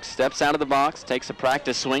 Sparks steps out of the box, takes a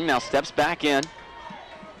practice swing, now steps back in.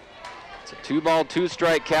 It's a 2-ball,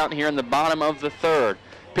 2-strike count here in the bottom of the third.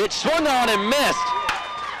 Pitch swung on and missed.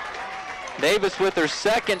 Davis with her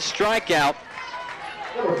second strikeout.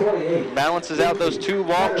 Number 28. Balances out those 2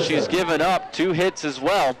 walks she's given up, 2 hits as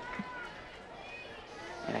well.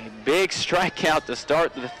 And a big strikeout to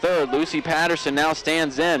start the third. Lucy Patterson now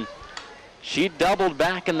stands in. She doubled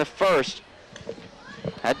back in the first.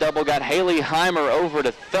 That double got Haley Heimer over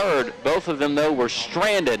to third. Both of them, though, were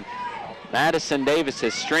stranded. Madison Davis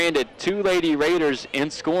has stranded 2 Lady Raiders in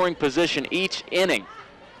scoring position each inning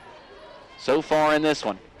so far in this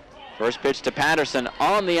one. First pitch to Patterson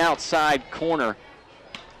on the outside corner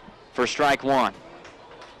for strike 1.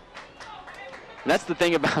 And that's the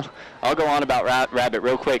thing about, I'll go on about Rabbit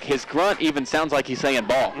real quick. His grunt even sounds like he's saying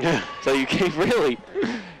ball. So you can't really,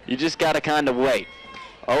 you just got to kind of wait.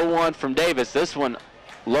 0-1 from Davis. This one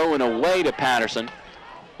low and away to Patterson.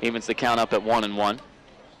 Evens the count up at 1-1.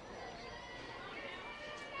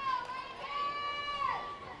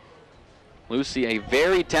 Lucy, a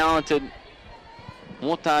very talented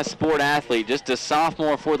multi-sport athlete, just a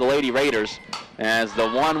sophomore for the Lady Raiders. As the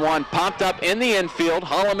 1-1 popped up in the infield,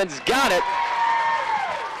 Holloman's got it.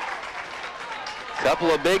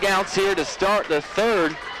 Couple of big outs here to start the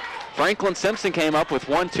third. Franklin Simpson came up with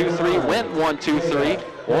 1-2-3, went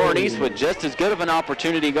 1-2-3. Warren East with just as good of an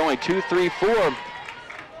opportunity going 2-3-4.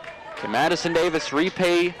 Can Madison Davis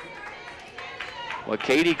repay what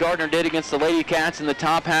Katie Gardner did against the Lady Cats in the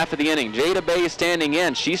top half of the inning? Jada Bay is standing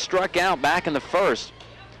in. She struck out back in the first.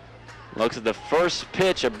 Looks at the first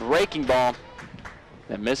pitch, a breaking ball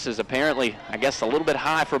that misses apparently, I guess, a little bit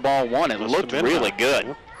high for ball 1. It looked really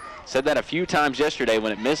good. Said that a few times yesterday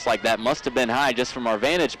when it missed like that. Must have been high just from our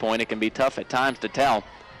vantage point. It can be tough at times to tell.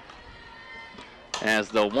 As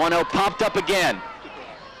the 1-0 popped up again.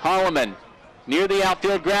 Holloman near the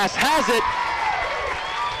outfield grass has it.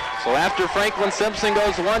 So after Franklin Simpson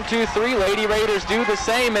goes 1-2-3, Lady Raiders do the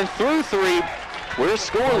same, and through 3, we're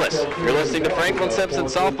scoreless. You're listening to Franklin Simpson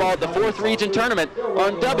softball at the 4th Region Tournament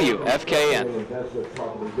on WFKN.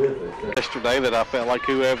 Yesterday that I felt like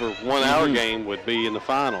whoever won our game would be in the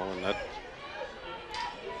final, and that,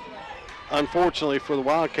 unfortunately for the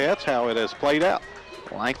Wildcats, how it has played out.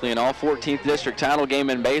 Likely an all 14th district title game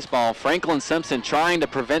in baseball. Franklin Simpson trying to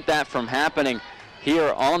prevent that from happening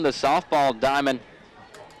here on the softball diamond.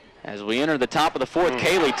 As we enter the top of the 4th,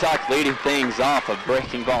 Kaylee Tuck leading things off. A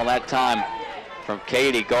breaking ball that time from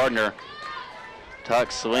Katie Gardner.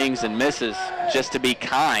 Tuck swings and misses just to be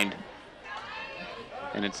kind.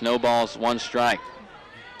 And it's no balls, 1 strike.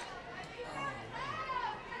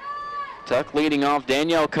 Tuck leading off.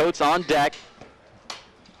 Danielle Coates on deck.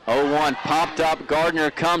 0-1 popped up.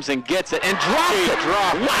 Gardner comes and gets it and drops it.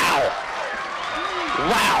 Wow.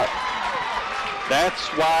 Wow. That's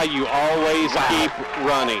why you always keep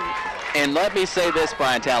running. And let me say this,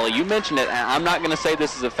 Brian Talley. You mentioned it. I'm not going to say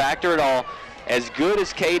this is a factor at all. As good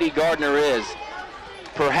as Katie Gardner is,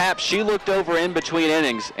 perhaps she looked over in between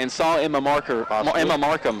innings and saw Emma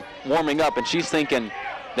Markham warming up, and she's thinking,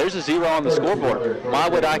 there's a 0 on the scoreboard. Why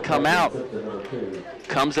would I come out?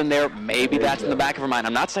 Comes in there. Maybe that's in the back of her mind.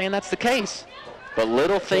 I'm not saying that's the case. But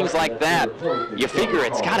little things like that, you figure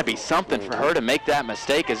it's got to be something for her to make that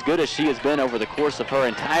mistake, as good as she has been over the course of her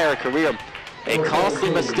entire career. A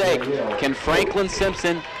costly mistake. Can Franklin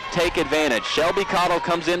Simpson take advantage? Shelby Cottle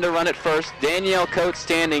comes in to run it first. Danielle Coates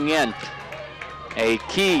standing in. A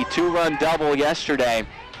key 2-run double yesterday.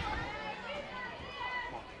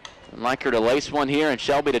 I'd like her to lace one here and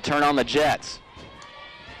Shelby to turn on the Jets.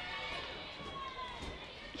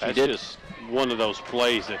 That's just one of those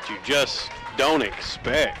plays that you just don't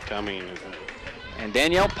expect. I mean, and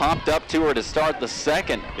Danielle popped up to her to start the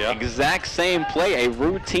second. Yep. Exact same play, a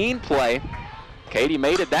routine play. Katie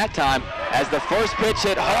made it that time as the first pitch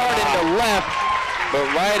hit hard into left, but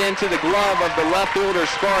right into the glove of the left fielder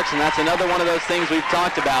Sparks, and that's another one of those things we've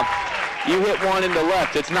talked about. You hit one into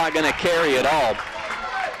left, it's not going to carry at all.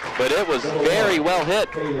 But it was very well hit,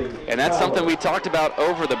 and that's something we talked about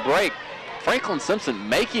over the break. Franklin Simpson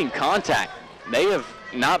making contact. They have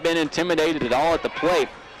not been intimidated at all at the plate.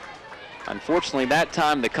 Unfortunately, that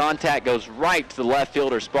time the contact goes right to the left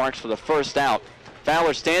fielder Sparks for the first out.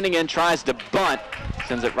 Fowler standing in, tries to bunt,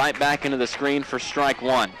 sends it right back into the screen for strike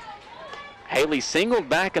 1. Haley singled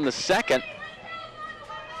back in the second,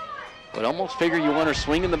 but almost figure you want her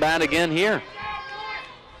swinging the bat again here.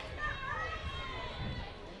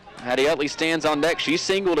 Hattie Utley stands on deck. She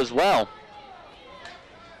singled as well.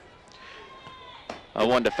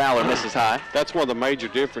 0-1 to Fowler, misses high. That's one of the major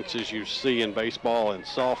differences you see in baseball and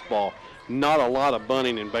softball. Not a lot of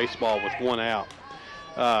bunting in baseball with 1 out,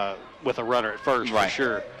 with a runner at first, right, for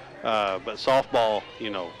sure. But softball,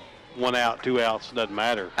 1 out, 2 outs, doesn't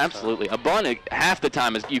matter. Absolutely. A bunt, half the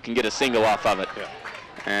time is you can get a single off of it. Yeah.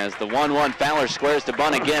 As the 1-1, Fowler squares to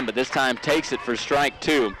bunt again, but this time takes it for strike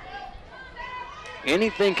 2.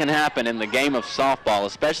 Anything can happen in the game of softball,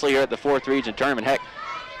 especially here at the 4th Region Tournament. Heck,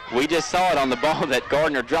 we just saw it on the ball that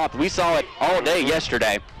Gardner dropped. We saw it all day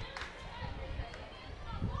yesterday,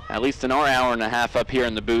 at least in our hour and a half up here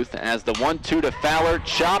in the booth, as the 1-2 to Fowler,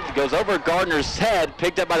 chopped, goes over Gardner's head,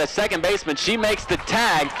 picked up by the second baseman. She makes the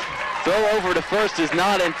tag. Throw over to first is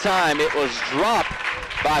not in time. It was dropped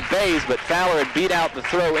by Bays, but Fowler had beat out the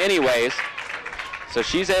throw anyways. So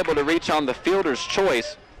she's able to reach on the fielder's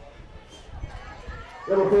choice.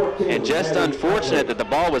 And just unfortunate that the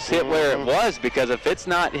ball was hit where it was, because if it's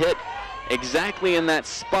not hit exactly in that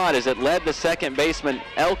spot as it led the second baseman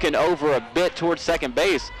Elkin over a bit towards second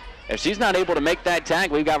base, if she's not able to make that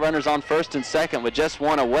tag, we've got runners on first and second with just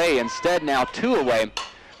 1 away. Instead now 2 away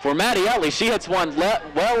for Maddie Utley. She hits one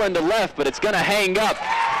well into left, but it's going to hang up.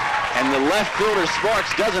 And the left fielder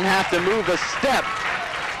Sparks doesn't have to move a step.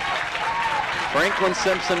 Franklin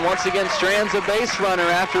Simpson once again strands a base runner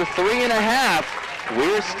after 3.5.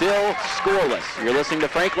 We're still scoreless. You're listening to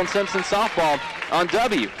Franklin Simpson Softball on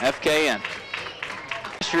WFKN.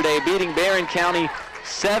 Yesterday beating Barron County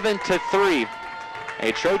 7-3.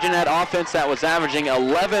 A Trojanet offense that was averaging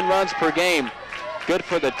 11 runs per game. Good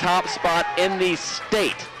for the top spot in the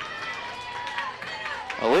state.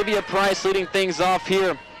 Olivia Price leading things off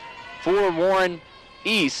here for Warren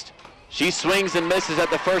East. She swings and misses at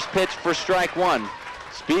the first pitch for strike 1.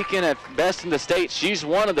 Speaking of best in the state, she's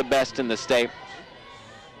one of the best in the state.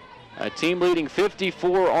 A team leading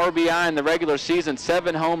 54 RBI in the regular season,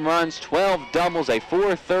 7 home runs, 12 doubles, a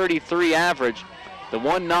 .433 average. The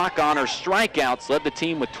 1 knock on her strikeouts led the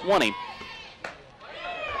team with 20.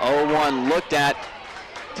 0-1 looked at.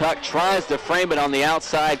 Tuck tries to frame it on the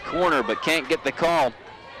outside corner, but can't get the call.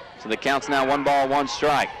 So the count's now 1 ball, 1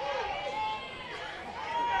 strike.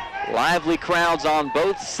 Lively crowds on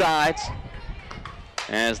both sides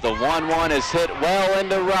as the 1-1 is hit well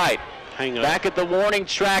into right. Back at the warning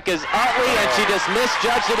track is Utley, and she just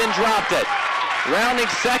misjudged it and dropped it. Rounding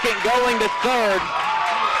second, going to third.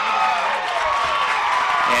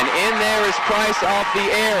 And in there is Price off the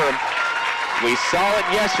air. We saw it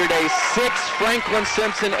yesterday, 6 Franklin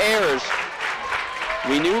Simpson errors.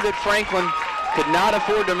 We knew that Franklin could not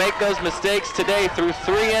afford to make those mistakes today. Through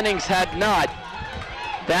 3 innings, had not.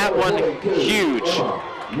 That one huge.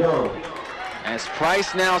 As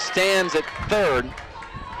Price now stands at third.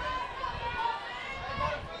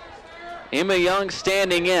 Emma Young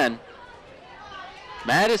standing in.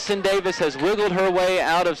 Madison Davis has wiggled her way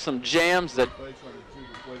out of some jams that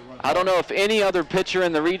I don't know if any other pitcher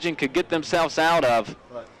in the region could get themselves out of.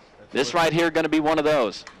 This right here going to be one of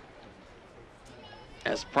those.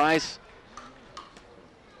 As Price,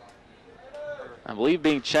 I believe,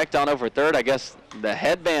 being checked on over third. I guess the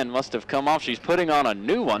headband must have come off. She's putting on a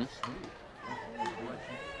new one.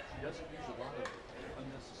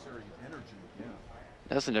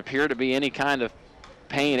 Doesn't appear to be any kind of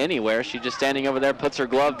pain anywhere. She's just standing over there, puts her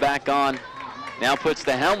glove back on, now puts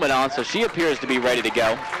the helmet on, so she appears to be ready to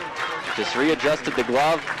go. Just readjusted the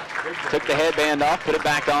glove, took the headband off, put it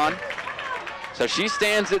back on. So she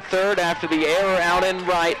stands at third after the error out in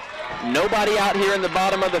right. Nobody out here in the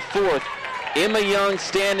bottom of the 4th. Emma Young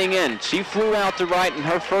standing in. She flew out to right in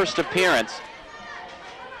her first appearance.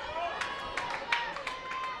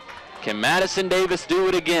 Can Madison Davis do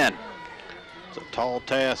it again? It's a tall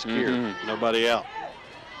task here. Nobody out.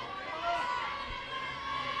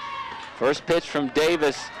 First pitch from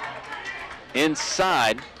Davis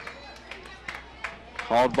inside.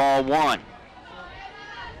 Called ball 1.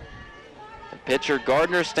 The pitcher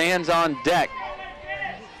Gardner stands on deck.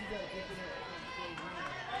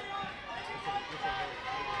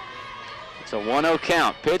 It's a 1-0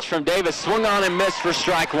 count. Pitch from Davis, swung on and missed for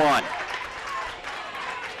strike 1.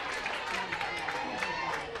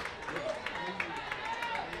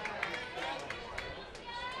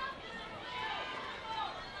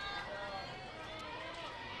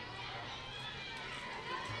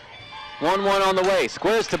 On the way,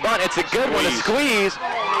 squares to bunt. It's a good one, a squeeze.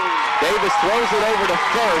 Davis throws it over to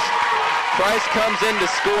first. Price comes in to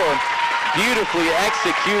score. Beautifully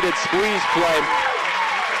executed squeeze play.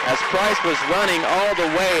 As Price was running all the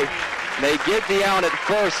way, they get the out at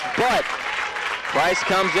first, but Price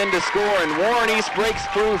comes in to score, and Warren East breaks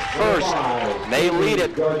through first. They lead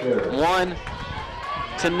it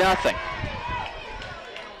 1-0.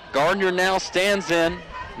 Gardner now stands in.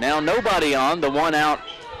 Now nobody on, the 1 out.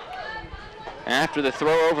 After the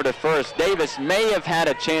throw over to first, Davis may have had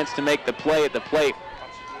a chance to make the play at the plate.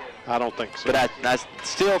 I don't think so. But I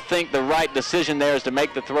still think the right decision there is to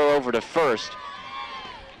make the throw over to first.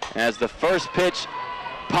 As the first pitch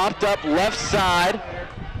popped up left side,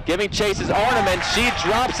 giving Chase's ornament. She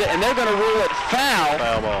drops it, and they're going to rule it foul.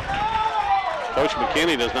 Foul ball. Coach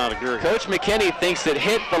McKinney does not agree. Coach McKinney thinks it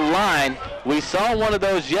hit the line. We saw one of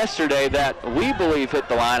those yesterday that we believe hit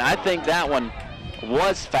the line. I think that one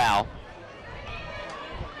was foul.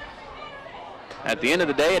 At the end of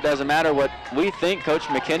the day, it doesn't matter what we think, Coach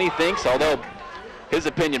McKinney thinks, although his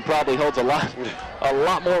opinion probably holds a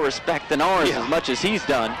lot more respect than ours, as much as he's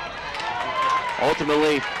done.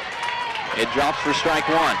 Ultimately, it drops for strike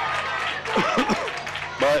one.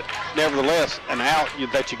 But nevertheless, an out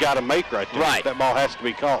that you got to make right there. Right. That ball has to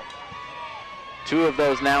be caught. 2 of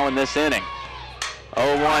those now in this inning.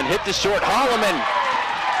 0-1, hit to short. Holloman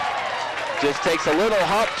just takes a little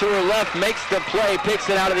hop to her left, makes the play, picks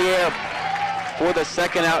it out of the air for the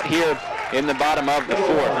second out here in the bottom of the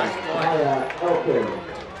 4th.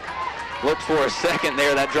 Looked for a second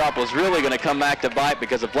there. That drop was really going to come back to bite,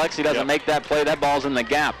 because if Lexi doesn't make that play, that ball's in the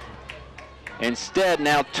gap. Instead,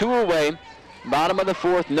 now 2 away, bottom of the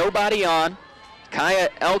 4th, nobody on. Kaya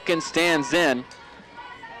Elkin stands in,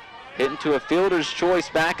 hitting to a fielder's choice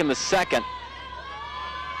back in the 2nd.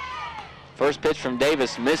 First pitch from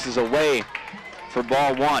Davis misses away for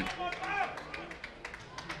ball 1.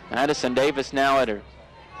 Madison Davis now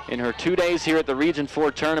in her 2 days here at the Region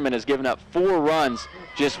 4 tournament has given up 4 runs,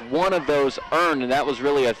 just 1 of those earned, and that was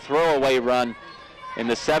really a throwaway run in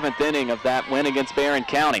the 7th inning of that win against Barron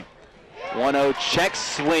County. 1-0 check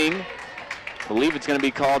swing. I believe it's going to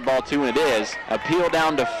be called ball 2, and it is. Appeal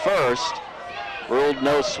down to first. Ruled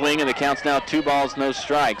no swing, and the count's now 2 balls, no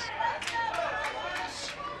strikes.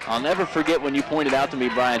 I'll never forget when you pointed out to me,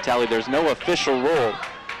 Brian Talley, there's no official rule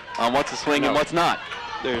on what's a swing and what's not.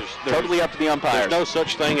 There's totally up to the umpires. There's no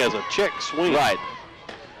such thing as a check swing. Right.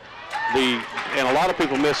 And a lot of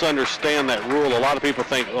people misunderstand that rule. A lot of people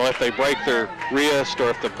think, well, if they break their wrist or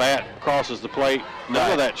if the bat crosses the plate,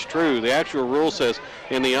 none of that's true. The actual rule says,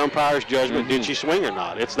 in the umpire's judgment, did she swing or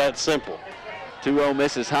not? It's that simple. 2-0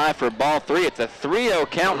 misses high for ball 3. It's a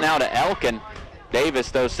 3-0 count now to Elkin.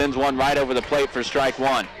 Davis, though, sends one right over the plate for strike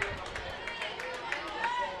 1.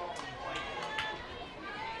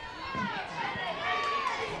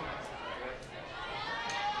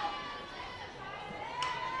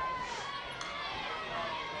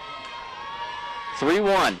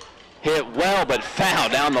 (3-1). Hit well, but foul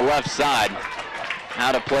down the left side.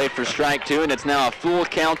 Out of play for strike 2, and it's now a full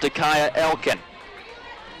count to Kaya Elkin.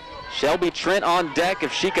 Shelby Trent on deck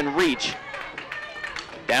if she can reach.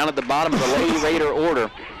 Down at the bottom of the Lady Raider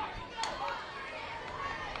order.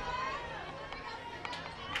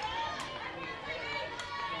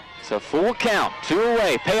 So full count, 2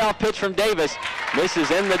 away. Payoff pitch from Davis.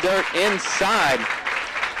 Misses in the dirt inside.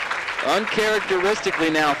 Uncharacteristically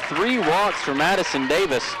now 3 walks for Madison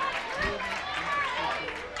Davis.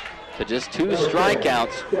 To just 2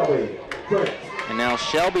 strikeouts. And now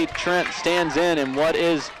Shelby Trent stands in what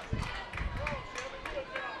is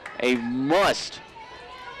a must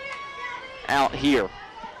out here.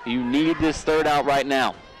 You need this 3rd out right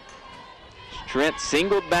now. Trent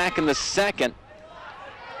singled back in the 2nd.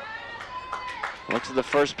 Looks at the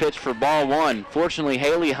first pitch for ball 1. Fortunately,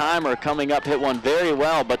 Haley Heimer coming up hit one very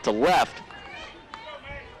well, but to left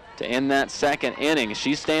to end that 2nd inning.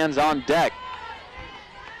 She stands on deck.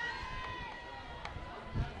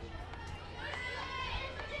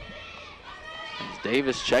 As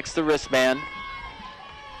Davis checks the wristband,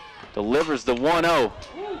 delivers the 1-0.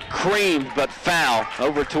 Creamed but foul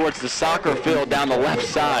over towards the soccer field down the left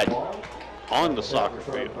side. On the soccer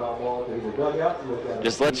field.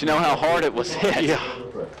 Just lets you know how hard it was hit. Yeah.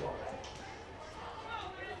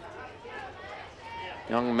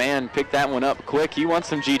 Young man picked that one up quick. He wants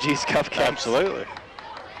some GG's cupcakes. Absolutely.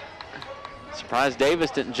 Surprised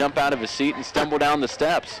Davis didn't jump out of his seat and stumble down the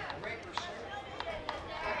steps.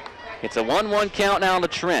 It's a 1-1 count now to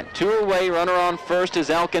Trent. 2 away, runner on first is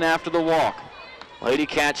Elkin after the walk.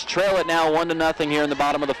 LadyCats trail it now 1-0 here in the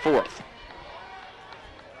bottom of the 4th.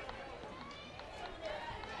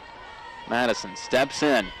 Madison steps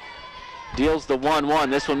in, deals the 1-1.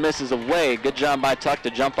 This one misses away. Good job by Tuck to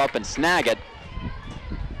jump up and snag it.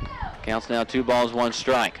 Counts now 2 balls, 1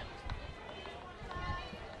 strike.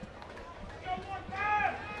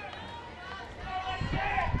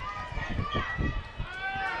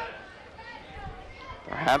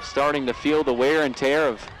 Perhaps starting to feel the wear and tear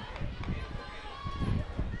of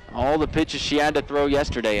all the pitches she had to throw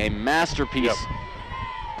yesterday. A masterpiece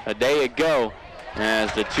a day ago.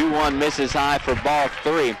 As the 2-1 misses high for ball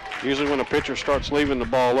 3. Usually when a pitcher starts leaving the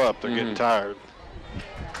ball up, they're getting tired.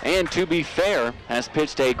 And to be fair, has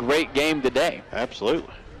pitched a great game today.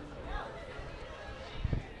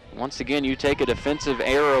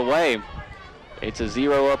 It's a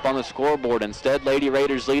 0 up on the scoreboard. Instead, Lady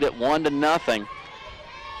Raiders lead it 1-0.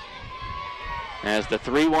 As the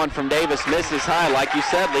 3-1 from Davis misses high, like you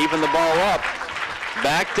said, leaving the ball up.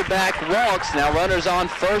 Back-to-back walks. Now runners on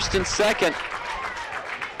first and second.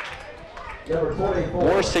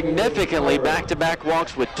 More significantly, back-to-back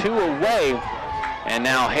walks with 2 away. And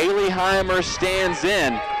now Haley Heimer stands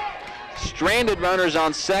in. Stranded runners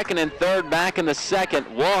on second and third, back in the second,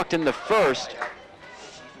 walked in the first.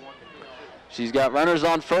 She's got runners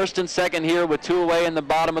on first and second here with 2 away in the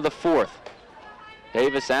bottom of the fourth.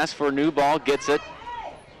 Davis asks for a new ball, gets it.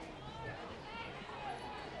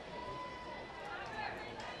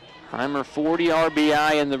 Heimer 40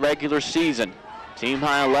 RBI in the regular season. Team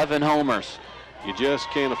high 11 homers. You just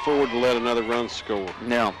can't afford to let another run score.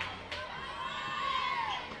 No.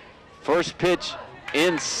 First pitch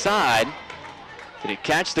inside. Did he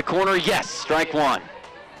catch the corner? Yes, strike 1.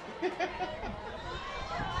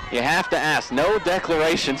 You have to ask, no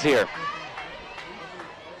declarations here.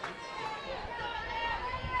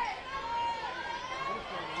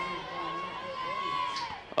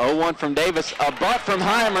 Oh, 1 from Davis, a butt from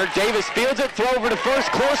Heimer. Davis fields it, throw over to first,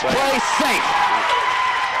 close play, safe.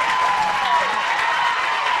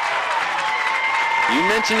 You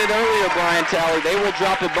mentioned it earlier, Brian Talley. They will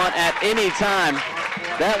drop a bunt at any time.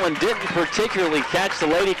 That one didn't particularly catch the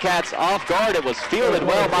LadyCats off guard. It was fielded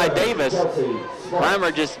well by Davis.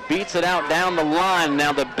 Heimer just beats it out down the line.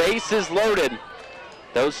 Now the base is loaded.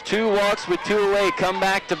 Those 2 walks with 2 away come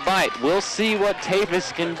back to bite. We'll see what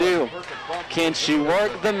Davis can do. Can she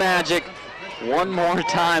work the magic one more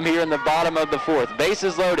time here in the bottom of the fourth? Base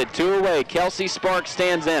is loaded, 2 away. Kelsey Sparks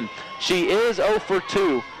stands in. She is 0 for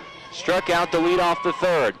 2. Struck out to lead off the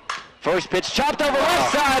third. First pitch chopped over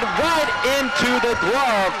left side, right into the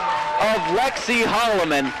glove of Lexi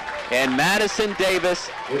Holloman. And Madison Davis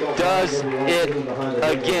does it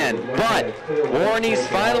again. But Warren East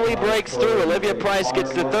finally breaks through. Olivia Price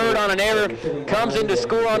gets the third on an error, comes in to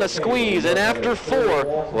score on a squeeze, and after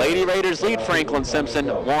 4, Lady Raiders lead Franklin Simpson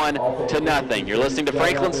 1-0. You're listening to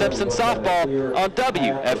Franklin Simpson softball on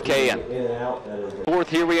WFKN. Fourth,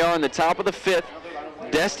 here we are in the top of the 5th.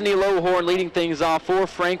 Destiny Lowhorn leading things off for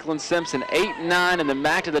Franklin Simpson, 8-9, and then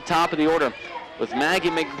back to the top of the order with Maggie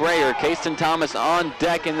McBrayer, Kasten Thomas on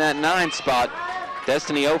deck in that 9 spot.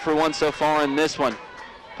 Destiny 0 for 1 so far in this one.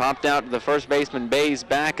 Popped out to the first baseman, Bays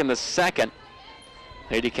back in the second.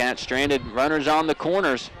 LadyCat stranded runners on the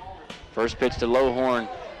corners. First pitch to Lowhorn,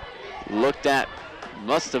 looked at,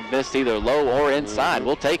 must have missed either low or inside.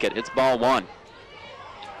 We'll take it, it's ball 1.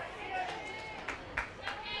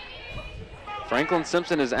 Franklin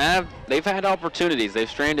Simpson they've had opportunities. They've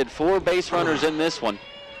stranded 4 base runners in this one.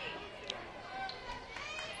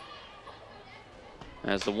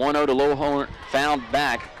 As the 1-0 to Lowhorn fouled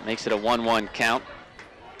back, makes it a 1-1 count.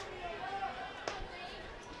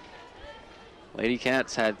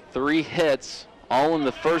 LadyCats had 3 hits, all in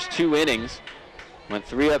the first 2 innings. Went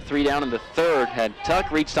 3 up, 3 down in the third. Had Tuck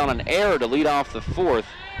reached on an error to lead off the fourth,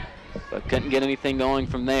 but couldn't get anything going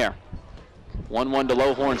from there. 1-1 to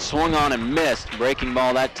Lowhorn, swung on and missed. Breaking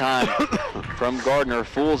ball that time from Gardner,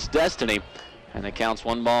 fools Destiny. And it counts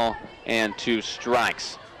 1 ball and 2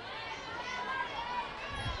 strikes.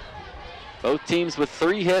 Both teams with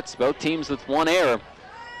 3 hits, both teams with 1 error.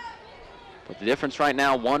 But the difference right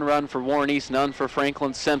now, 1 run for Warren East, none for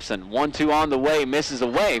Franklin Simpson. 1-2 on the way, misses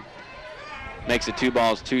away. Makes it 2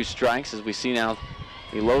 balls, 2 strikes. As we see now,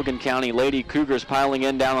 the Logan County Lady Cougars piling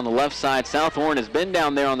in down on the left side. South Warren has been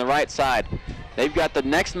down there on the right side. They've got the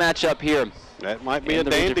next matchup here. That might be a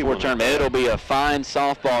dandy one. It'll be a fine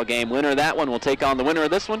softball game. Winner of that one will take on the winner of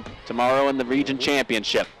this one tomorrow in the region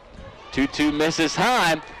championship. 2-2 misses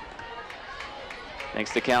high.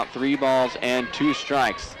 Makes the count 3 balls and 2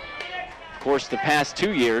 strikes. Of course, the past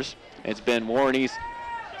 2 years, it's been Warren East,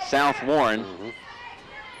 South Warren.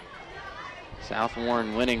 South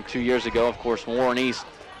Warren winning 2 years ago. Of course, Warren East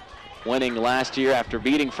winning last year after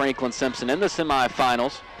beating Franklin Simpson in the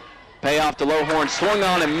semifinals. Payoff to Lowhorn, swung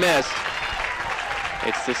on and missed.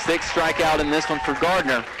 It's the 6th strikeout in this one for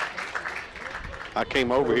Gardner. I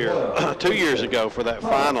came over here 2 years ago for that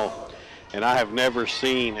final, and I have never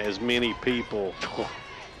seen as many people.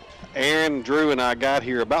 Aaron, Drew, and I got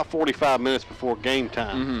here about 45 minutes before game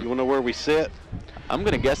time. You want to know where we sit? I'm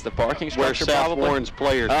going to guess the parking structure. Where South probably. Warren's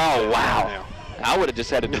players. Oh, wow. I would have just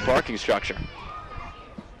had a new parking structure.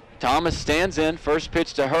 Thomas stands in, first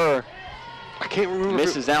pitch to her. I can't remember.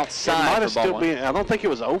 Misses outside. It might have still been. I don't think it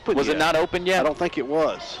was open Was yet. it not open yet? I don't think it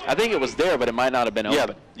was. I think it was there, but it might not have been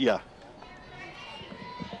open. Yeah.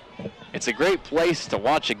 It's a great place to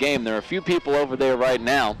watch a game. There are a few people over there right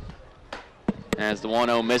now as the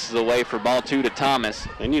 1-0 misses away for ball 2 to Thomas.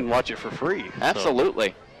 And you can watch it for free.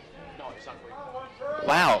 Absolutely. So.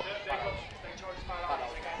 Wow.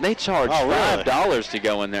 They charge $5 to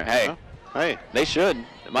go in there. Hey, hey, they should.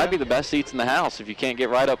 It might be the best seats in the house if you can't get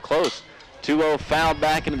right up close. 2-0 fouled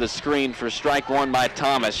back into the screen for strike 1 by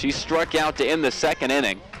Thomas. She struck out to end the second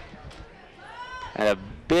inning. Had a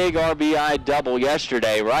big RBI double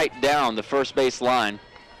yesterday right down the first base line.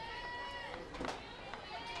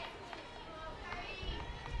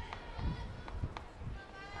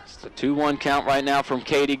 It's the 2-1 count right now from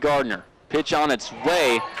Katie Gardner. Pitch on its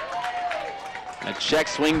way. A check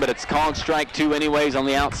swing, but it's called strike 2 anyways on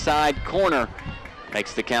the outside corner.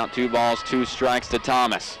 Makes the count 2 balls, 2 strikes to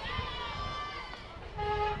Thomas.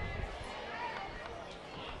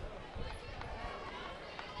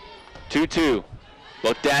 Two-two.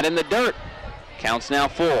 Looked at in the dirt. Counts now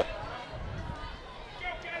full.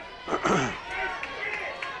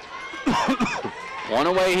 One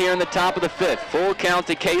away here in the top of the 5th. Full count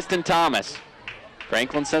to Kayston Thomas.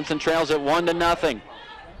 Franklin Simpson trails it 1-0.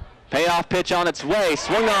 Payoff pitch on its way.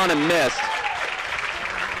 Swung on and missed.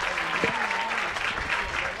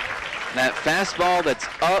 That fastball that's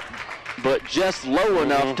up, but just low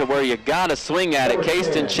enough to where you got to swing at it.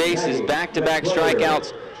 Kayston chases back-to-back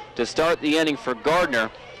strikeouts to start the inning for Gardner.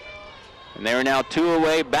 And they are now 2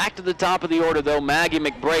 away. Back to the top of the order, though, Maggie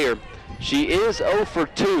McBrayer. She is 0 for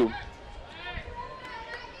 2.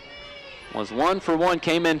 Was 1 for 1,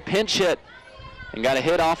 came in pinch hit and got a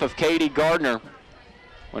hit off of Katie Gardner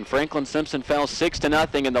when Franklin Simpson fell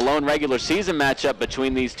 6-0 in the lone regular season matchup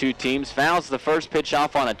between these two teams. Fouls the first pitch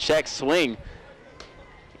off on a check swing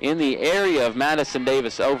in the area of Madison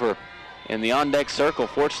Davis over in the on-deck circle.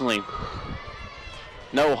 Fortunately,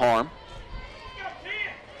 no harm.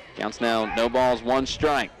 Counts now no balls, 1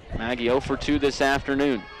 strike. Maggie 0 for 2 this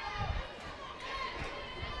afternoon.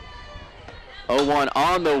 0-1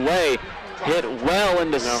 on the way. Hit well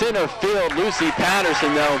into center field. Lucy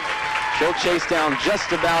Patterson, though, she'll chase down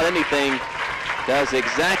just about anything. Does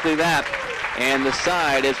exactly that. And the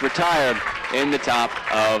side is retired in the top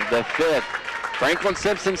of the 5th. Franklin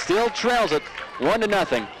Simpson still trails it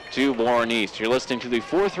 1-0 to Warren East. You're listening to the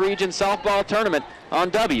 4th Region Softball Tournament on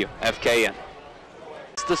WFKN.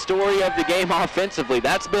 That's the story of the game offensively.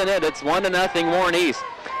 That's been it. It's 1-0 Warren East.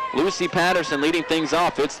 Lucy Patterson leading things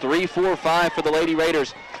off. It's 3-4-5 for the Lady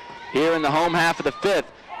Raiders here in the home half of the 5th.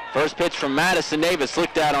 First pitch from Madison Davis,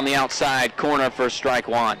 looked out on the outside corner for strike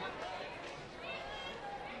 1.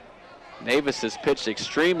 Davis has pitched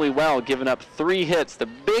extremely well, giving up 3 hits. The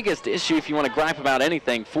biggest issue, if you want to gripe about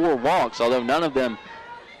anything, 4 walks, although none of them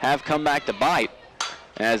have come back to bite.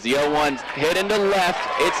 As the 0-1 hit into left,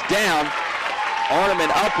 it's down.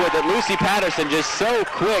 Ornament up with it. Lucy Patterson just so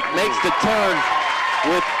quick, makes the turn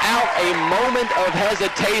without a moment of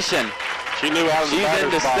hesitation. She knew out of the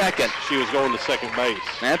batter's box second. She was going to second base.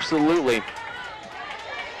 Absolutely.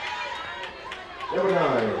 Number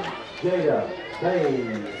 9, Jada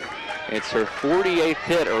Baines. It's her 48th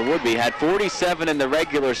hit, or would be. Had 47 in the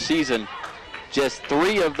regular season. Just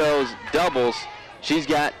 3 of those doubles. She's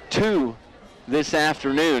got 2 this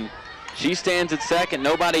afternoon. She stands at second,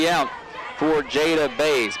 nobody out for Jada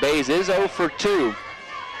Baines. Baines is 0 for 2.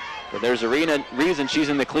 But there's a reason she's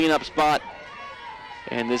in the cleanup spot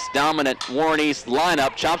in this dominant Warren East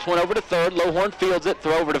lineup. Chops one over to third. Lowhorn fields it.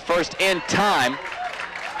 Throw over to first in time.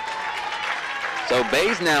 So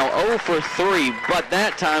Baines now 0 for 3, but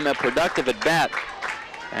that time a productive at bat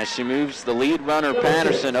as she moves the lead runner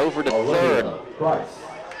Patterson over to third.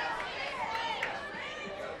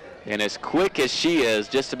 And as quick as she is,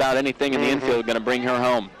 just about anything in the infield going to bring her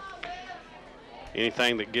home.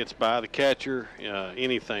 Anything that gets by the catcher,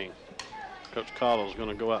 anything. Coach Cottle is going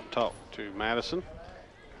to go out and talk to Madison.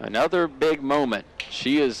 Another big moment.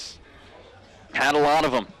 She has had a lot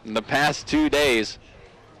of them in the past 2 days.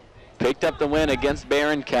 Picked up the win against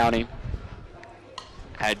Barron County.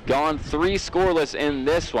 Had gone 3 scoreless in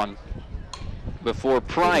this one before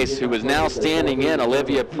Price, who is now standing in,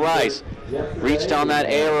 Olivia Price, reached on that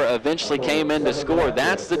error, eventually came in to score.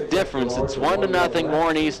 That's the difference. It's 1-0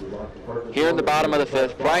 Warren East here in the bottom of the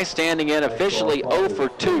 5th. Price standing in, officially 0 for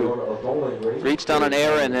 2. Reached on an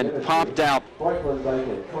error and then popped out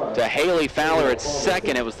to Haley Fowler at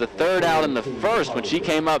second. It was the 3rd out in the 1st. When she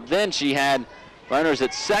came up then, she had runners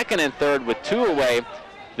at second and third with 2 away.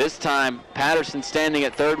 This time, Patterson standing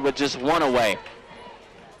at third with just 1 away.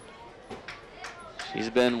 She's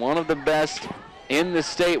been one of the best in the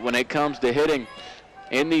state when it comes to hitting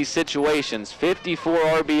in these situations. 54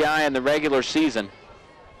 RBI in the regular season.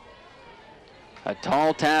 A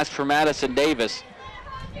tall task for Madison Davis.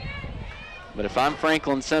 But if I'm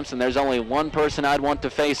Franklin Simpson, there's only one person I'd want to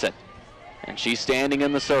face it. And she's standing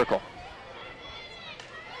in the circle.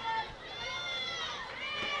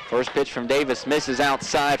 First pitch from Davis misses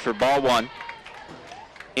outside for ball one.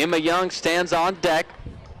 Emma Young stands on deck.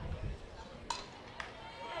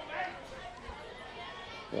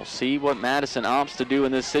 We'll see what Madison opts to do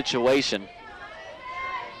in this situation.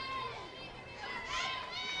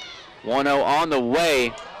 1-0 on the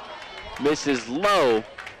way. Misses low.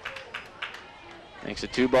 Makes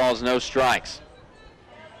it 2 balls, no strikes.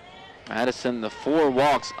 Madison, the 4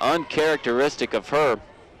 walks, uncharacteristic of her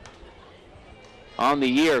on the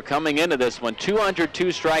year coming into this one. 202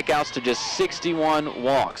 strikeouts to just 61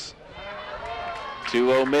 walks.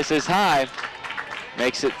 2-0 misses high,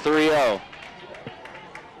 makes it 3-0.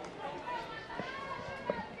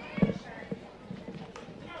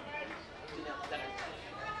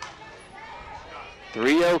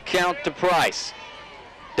 Count to Price.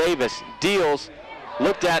 Davis deals,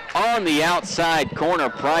 looked at on the outside corner.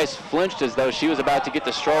 Price flinched as though she was about to get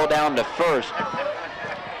the stroll down to first.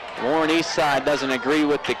 Warren Eastside doesn't agree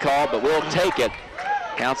with the call, but we'll take it.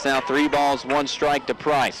 Counts now 3 balls, 1 strike to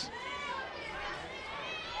Price.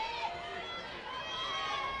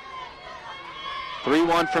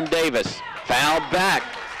 (3-1) from Davis. Fouled back.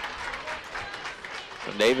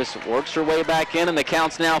 So Davis works her way back in, and the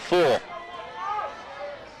count's now full.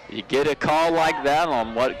 You get a call like that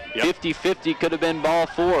on what 50-50 could have been ball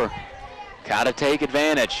 4. Gotta take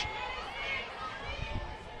advantage.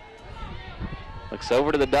 Looks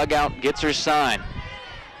over to the dugout, gets her sign.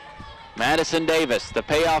 Madison Davis, the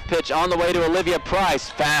payoff pitch on the way to Olivia Price,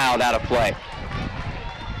 fouled out of play.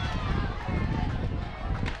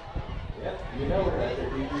 Yep, you know that.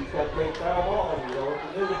 If you just got to take foul ball, you know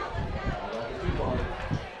what to do. I like to keep on it.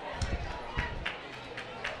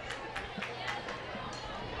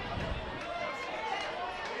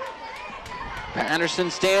 Patterson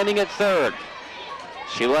standing at third.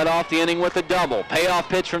 She led off the inning with a double. Payoff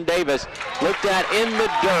pitch from Davis, looked at in the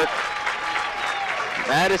dirt.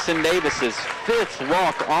 Madison Davis's 5th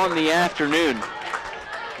walk on the afternoon.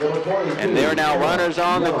 And there are now runners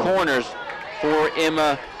on the corners for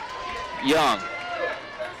Emma Young.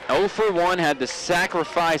 0 for 1 had the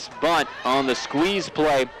sacrifice bunt on the squeeze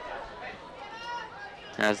play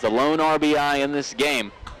as the lone RBI in this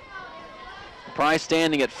game. Price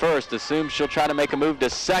standing at first, assumes she'll try to make a move to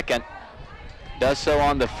second. Does so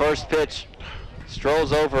on the first pitch.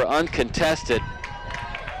 Strolls over uncontested.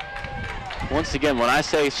 Once again, when I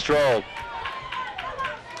say stroll,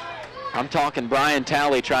 I'm talking Brian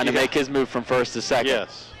Talley trying to make his move from first to second.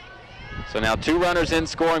 Yes. So now 2 runners in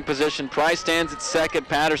scoring position. Price stands at second,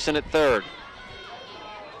 Patterson at third.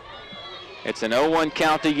 It's an 0-1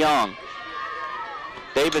 count to Young.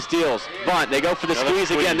 Davis deals, bunt, they go for the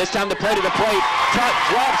squeeze again. This time the play to the plate, Tuck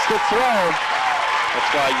drops the throw.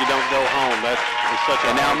 That's why you don't go home. That is such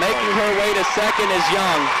a And now making her way to second is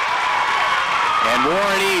Young. And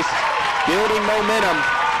Warren East building momentum.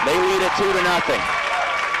 They lead it 2-0.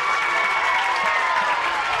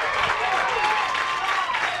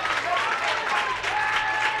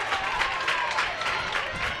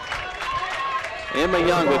 Emma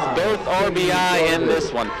Young with both RBI in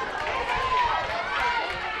this one.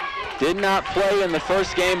 Did not play in the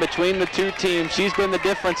first game between the 2 teams. She's been the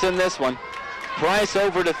difference in this one. Price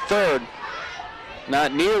over to third.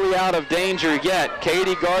 Not nearly out of danger yet.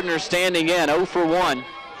 Katie Gardner standing in, 0 for 1.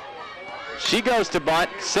 She goes to bunt,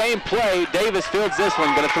 same play. Davis fields this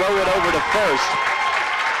one, going to throw it over to first.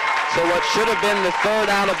 So what should have been the 3rd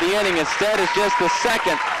out of the inning instead is just the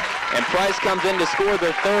 2nd. And Price comes in to score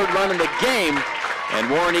the 3rd run in the game. And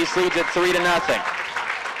Warren East leads it 3-0.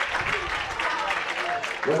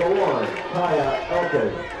 Number 1, Kaya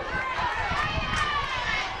Elkin.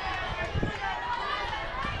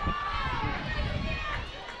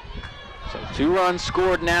 So 2 runs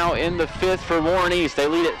scored now in the 5th for Warren East. They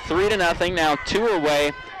lead it 3-0, now 2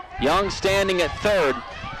 away. Young standing at third.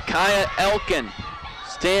 Kaya Elkin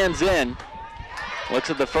stands in.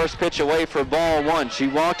 Looks at the first pitch away for ball 1. She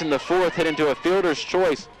walked in the 4th, hit into a fielder's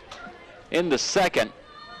choice in the 2nd.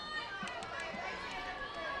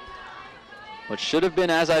 What should have been,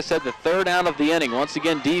 as I said, the 3rd out of the inning. Once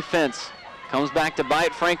again, defense comes back to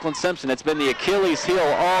bite Franklin Simpson. It's been the Achilles heel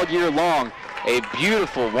all year long. A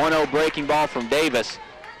beautiful 1-0 breaking ball from Davis.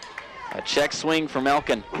 A check swing from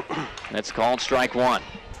Elkin, and it's called strike 1.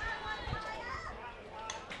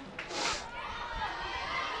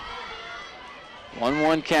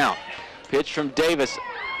 One count. Pitch from Davis.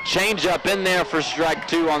 Change up in there for strike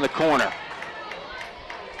 2 on the corner.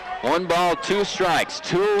 1 ball, 2 strikes,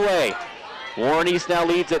 2 away. Warren East now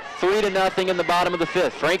leads at 3-0 in the bottom of the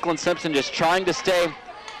 5th. Franklin Simpson just trying to stay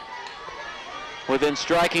within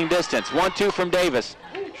striking distance. 1-2 from Davis.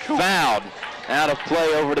 fouled. Out of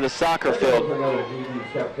play over to the soccer field. Another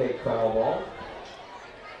DB's cupcake foul ball.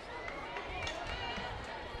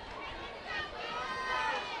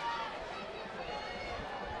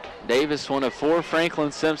 Davis, one of 4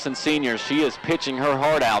 Franklin Simpson seniors. She is pitching her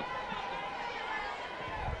heart out.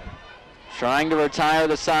 Trying to retire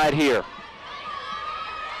the side here.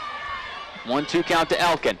 1-2 count to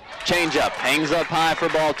Elkin. Change up, hangs up high for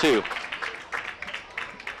ball 2.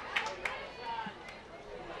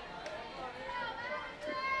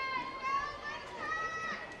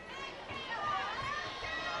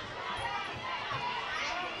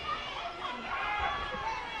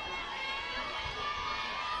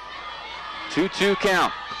 Two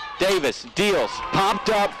count. Davis deals, popped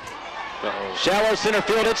up. Shallow center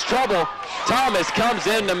field, it's trouble. Thomas comes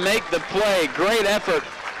in to make the play. Great effort.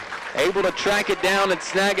 Able to track it down and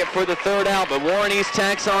snag it for the 3rd out, but Warren East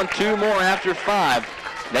tacks on 2 more after 5.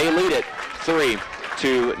 They lead it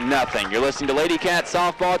 3-0. You're listening to LadyCat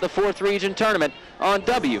softball at the 4th Region Tournament on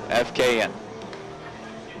WFKN.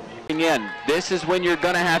 Again, this is when you're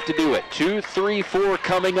going to have to do it. 2, 3, 4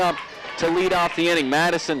 coming up to lead off the inning.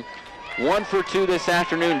 Madison 1 for 2 this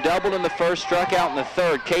afternoon, doubled in the 1st, struck out in the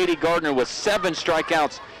 3rd. Katie Gardner with 7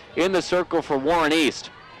 strikeouts in the circle for Warren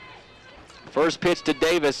East. First pitch to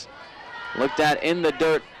Davis, looked at in the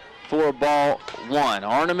dirt for ball 1.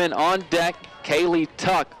 Arneman on deck, Kaylee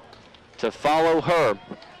Tuck to follow her.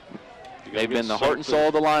 They've been the heart and soul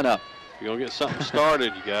of the lineup. If you're going to get something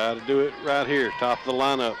started, you got to do it right here, top of the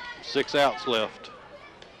lineup. 6 outs left.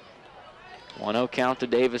 1-0 count to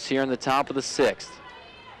Davis here in the top of the 6th.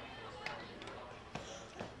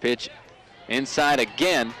 Pitch inside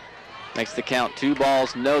again. Makes the count 2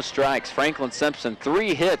 balls, no strikes. Franklin Simpson,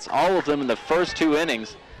 3 hits, all of them in the first 2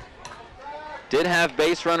 innings. Did have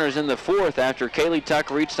base runners in the 4th after Kaylee Tuck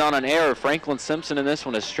reached on an error. Franklin Simpson in this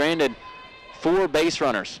one has stranded 4 base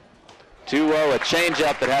runners. 2-0, a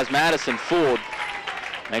changeup that has Madison fooled.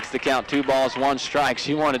 Makes the count 2 balls, 1 strike.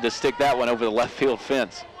 She wanted to stick that one over the left field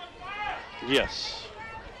fence. Yes.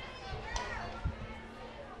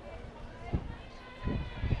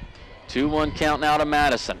 2-1 count now to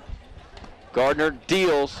Madison. Gardner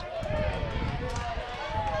deals.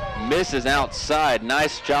 Misses outside.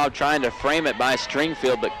 Nice job trying to frame it by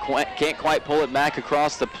Stringfield, but can't quite pull it back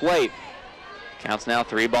across the plate. Counts now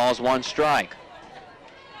 3 balls, 1 strike.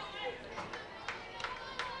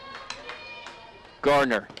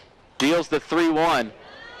 Gardner deals the 3-1.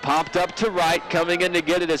 Popped up to right, coming in to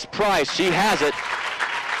get it is Price. She has it.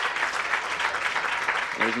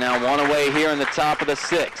 There's now 1 away here in the top of the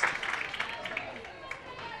 6th.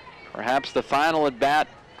 Perhaps the final at bat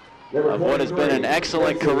of what has been an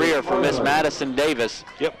excellent career for Miss Madison Davis.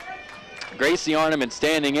 Yep. Gracie Arneman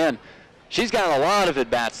standing in. She's got a lot of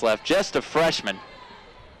at-bats left, just a freshman.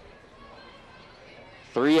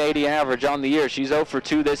 380 average on the year. She's 0 for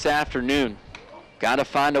 2 this afternoon. Got to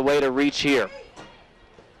find a way to reach here.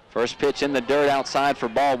 First pitch in the dirt outside for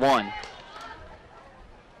ball 1.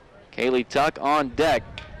 Kaylee Tuck on deck.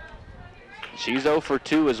 She's 0 for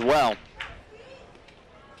 2 as well.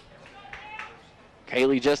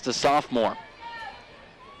 Kaylee just a sophomore.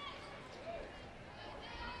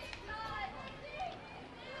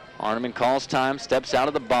 Arneman calls time, steps out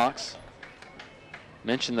of the box.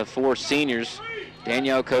 Mentioned the 4 seniors.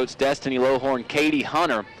 Danielle Coates, Destiny Lohorn, Katie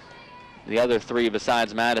Hunter. The other 3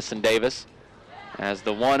 besides Madison Davis. As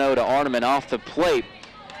the 1-0 to Arneman off the plate.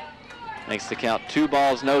 Makes the count 2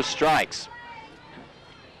 balls, no strikes.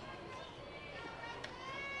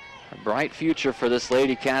 A bright future for this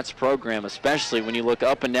Lady Cats program, especially when you look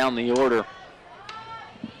up and down the order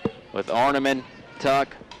with Arneman,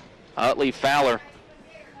 Tuck, Utley, Fowler,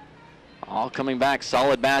 all coming back.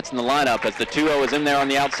 Solid bats in the lineup as the 2-0 is in there on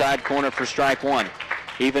the outside corner for strike 1.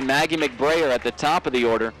 Even Maggie McBrayer at the top of the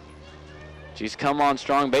order. She's come on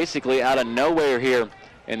strong basically out of nowhere here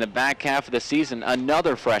in the back half of the season.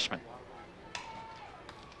 Another freshman.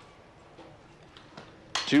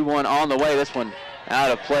 2-1 on the way. This one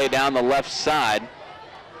out of play down the left side.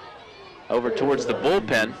 Over towards the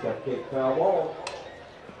bullpen.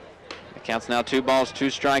 It counts now 2 balls, 2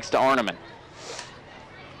 strikes to Arneman.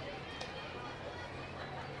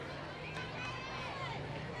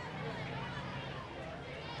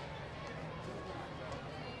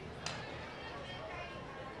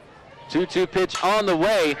 Two-two pitch on the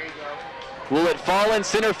way. Will it fall in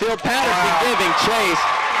center field? Patterson giving chase.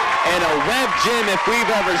 And a web gem, if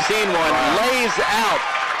we've ever seen one, lays out,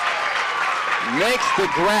 makes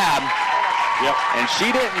the grab. Yep. And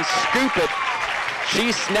she didn't scoop it.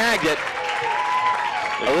 She snagged it.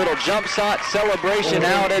 A little jump shot celebration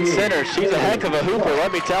out in center. She's a heck of a hooper,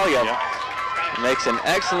 let me tell you. Yep. Makes an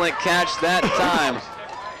excellent catch that time.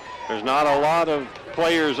 There's not a lot of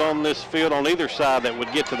players on this field on either side that would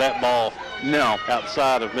get to that ball. No.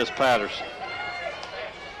 Outside of Miss Patterson.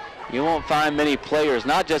 You won't find many players,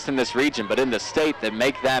 not just in this region, but in the state that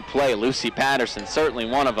make that play. Lucy Patterson, certainly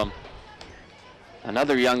one of them.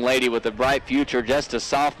 Another young lady with a bright future, just a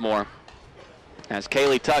sophomore. As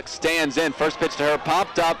Kaylee Tuck stands in, first pitch to her,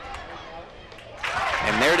 popped up.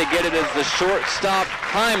 And there to get it is the shortstop,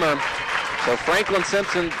 Heimer. So Franklin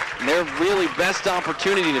Simpson, their really best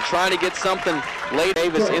opportunity to try to get something late.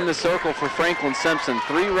 Davis in the circle for Franklin Simpson.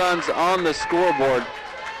 3 runs on the scoreboard.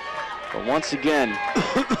 But once again,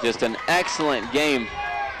 just an excellent game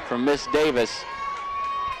from Miss Davis,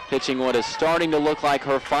 pitching what is starting to look like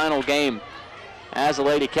her final game as a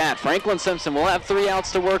Lady Cat. Franklin Simpson will have 3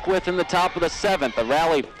 outs to work with in the top of the 7th. The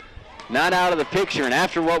rally not out of the picture, and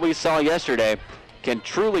after what we saw yesterday, can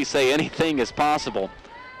truly say anything is possible.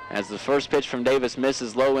 As the first pitch from Davis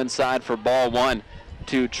misses low inside for ball 1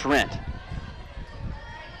 to Trent.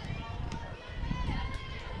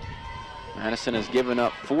 Madison has given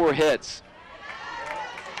up 4 hits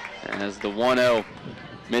as the 1-0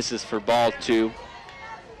 misses for ball 2.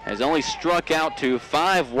 Has only struck out to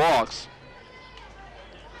 5 walks.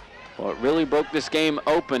 What really broke this game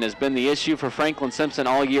open has been the issue for Franklin Simpson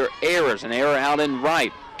all year, errors. An error out in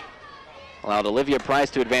right allowed Olivia Price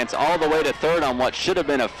to advance all the way to third on what should have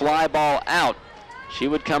been a fly ball out. She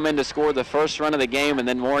would come in to score the first run of the game, and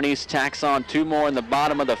then Warren East tacks on 2 more in the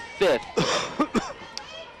bottom of the 5th.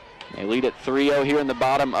 They lead at 3-0 here in the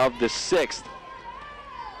bottom of the 6th.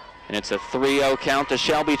 And it's a 3-0 count to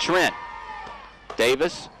Shelby Trent.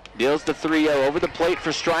 Davis deals the 3-0 over the plate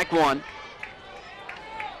for strike 1.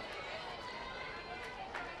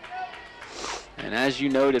 And as you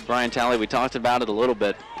noted, Brian Talley, we talked about it a little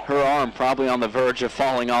bit. Her arm probably on the verge of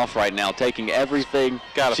falling off right now, taking everything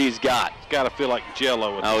she's got. It's got to feel like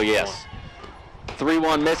jello. Oh, yes.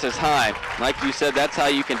 3-1 misses high. Like you said, that's how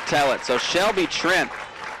you can tell it. So Shelby Trent,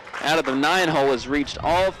 out of the 9 hole, has reached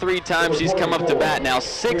all 3 times she's come up to bat. Now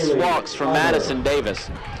 6 walks from Madison Davis.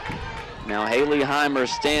 Now Haley Heimer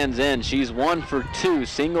stands in. She's 1 for 2,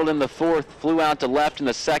 singled in the 4th, flew out to left in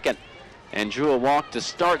the 2nd, and drew a walk to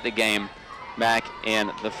start the game back in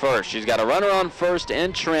the 1st. She's got a runner on first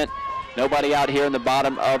and Trent. Nobody out here in the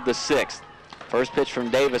bottom of the 6th. First pitch from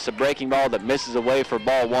Davis, a breaking ball that misses away for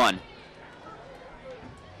ball 1.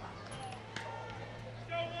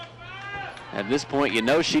 At this point, you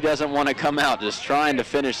know she doesn't want to come out, just trying to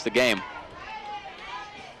finish the game.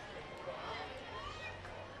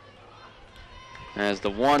 As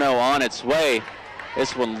the 1-0 on its way,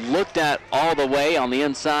 this one looked at all the way on the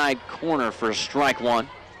inside corner for strike 1.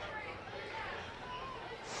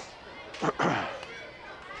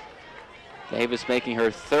 Davis making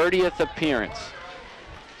her 30th appearance,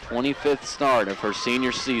 25th start of her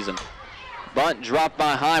senior season. Bunt dropped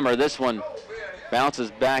by Heimer. This one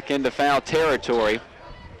bounces back into foul territory.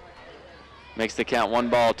 Makes the count 1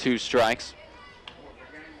 ball, 2 strikes.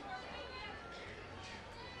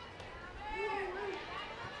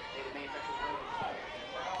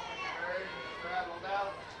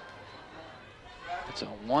 It's a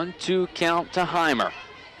 1-2 count to Heimer.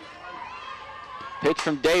 Pitch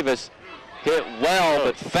from Davis, hit well,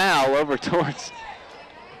 but foul over towards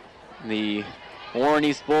the Warren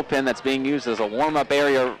East bullpen that's being used as a warm-up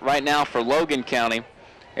area right now for Logan County.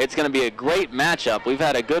 It's going to be a great matchup. We've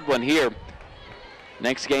had a good one here.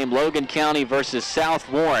 Next game, Logan County versus South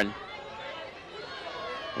Warren.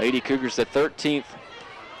 Lady Cougars, the 13th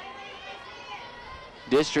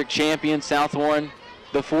district champion. South Warren,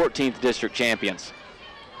 the 14th district champions.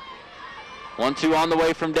 1-2 on the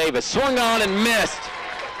way from Davis. Swung on and missed.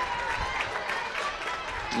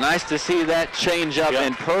 Nice to see that change up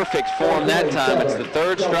in perfect form that time. It's the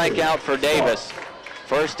 3rd strikeout for Davis.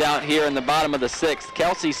 First out here in the bottom of the 6th.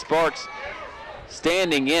 Kelsey Sparks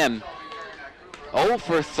standing in 0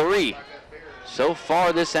 for 3 so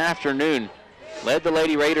far this afternoon. Led the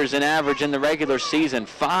Lady Raiders in average in the regular season,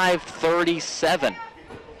 537.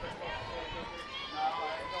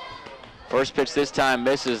 First pitch this time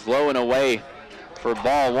misses low and away for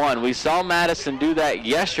ball 1. We saw Madison do that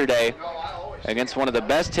yesterday against one of the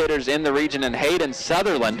best hitters in the region in Hayden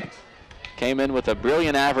Sutherland. Came in with a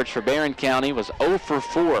brilliant average for Barron County, was 0 for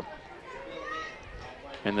 4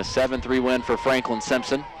 in the 7-3 win for Franklin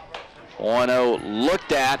Simpson. 1-0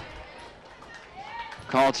 looked at,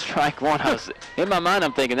 called strike 1. I was, in my mind,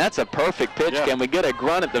 I'm thinking that's a perfect pitch. Can we get a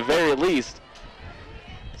grunt at the very least?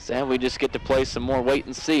 Sad we just get to play some more wait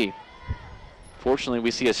and see. Fortunately, we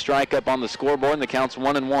see a strike up on the scoreboard, and the count's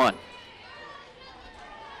 1-1.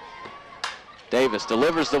 Davis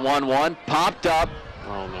delivers the 1-1, popped up,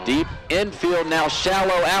 Oh, no. Deep infield, now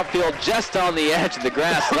shallow outfield, just on the edge of the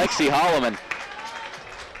grass. Lexi Holloman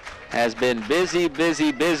has been busy,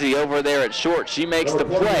 busy, busy over there at short. She makes the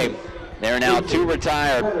play. There are now 2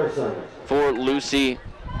 retired for Lucy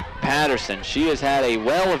Patterson. She has had a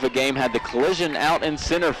well of a game, had the collision out in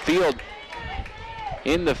center field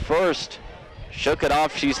in the first. Shook it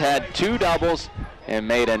off. She's had 2 doubles and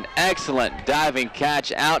made an excellent diving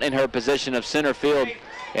catch out in her position of center field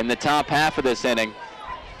in the top half of this inning.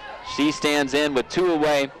 She stands in with 2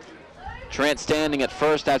 away. Trent standing at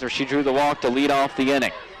first after she drew the walk to lead off the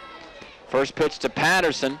inning. First pitch to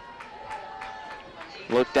Patterson.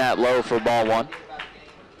 Looked at low for ball 1.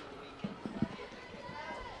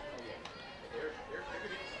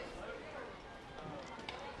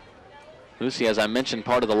 Lucy, as I mentioned,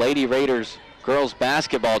 part of the Lady Raiders girls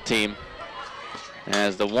basketball team.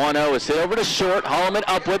 As the 1-0 is hit over to short, Holloman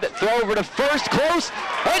up with it, throw over to first, close,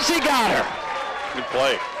 and she got her. Good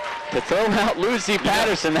play. To throw out Lucy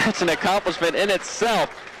Patterson, that's an accomplishment in itself.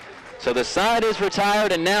 So the side is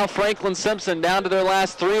retired, and now Franklin Simpson down to their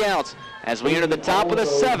last 3 outs. As we enter the top of the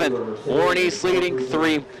 7th, Warren East leading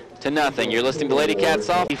 3-0. You're listening to LadyCat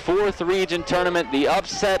Softball, the 4th region tournament, the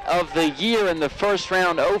upset of the year in the first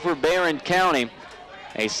round over Barron County.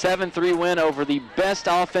 A 7-3 win over the best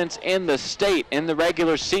offense in the state in the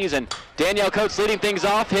regular season. Danielle Coates leading things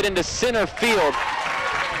off, hit into center field.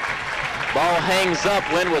 Ball hangs up,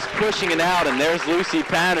 Lynn was pushing it out, and there's Lucy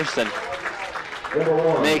Patterson.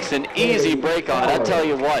 Makes an easy break on it. I tell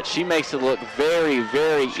you what, she makes it look very,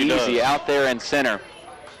 very easy out there in center.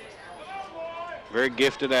 Very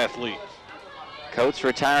gifted athlete. Coates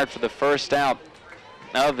retired for the first out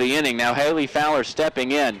of the inning. Now Haley Fowler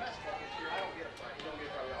stepping in.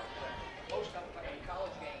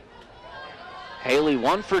 Haley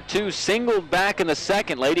 1 for 2, singled back in the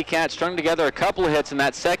second. LadyCat strung together a couple of hits in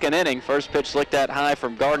that second inning. First pitch looked at high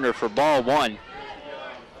from Gardner for ball 1.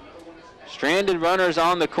 Stranded runners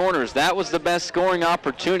on the corners. That was the best scoring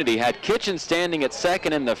opportunity. Had Kitchen standing at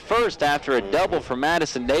second in the first after a double from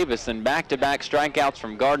Madison Davis, and back-to-back strikeouts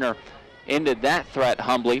from Gardner ended that threat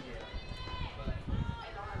humbly.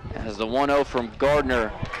 As the 1-0 from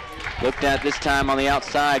Gardner looked at this time on the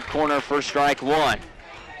outside corner for strike 1.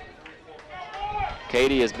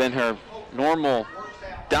 Katie has been her normal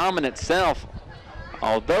dominant self,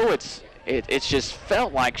 although it's just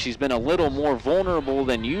felt like she's been a little more vulnerable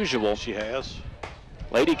than usual. She has.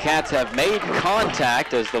 LadyCats have made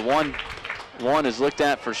contact as the 1-1 is looked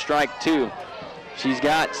at for strike 2. She's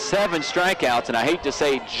got 7 strikeouts, and I hate to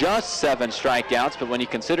say just 7 strikeouts, but when you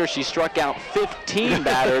consider she struck out 15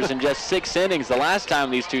 batters in just 6 innings the last time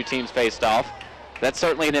these 2 teams faced off, that's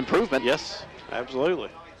certainly an improvement. Yes, absolutely.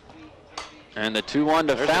 And the 2-1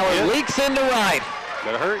 to Fowler leaks into right.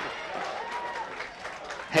 Better hurry.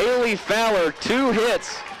 Haley Fowler, 2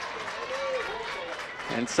 hits.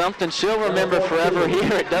 And something she'll remember forever here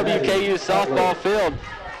at WKU softball field.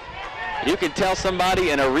 You can tell somebody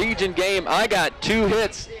in a region game, I got 2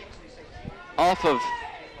 hits off of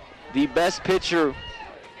the best pitcher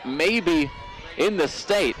maybe in the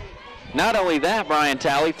state. Not only that, Brian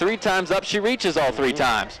Talley, 3 times up, she reaches all 3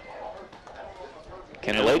 times.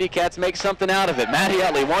 Can the LadyCats make something out of it? Maddie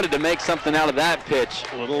Utley wanted to make something out of that pitch.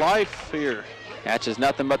 A little life here. Catches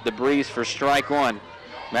nothing but the breeze for strike 1.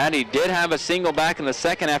 Maddie did have a single back in the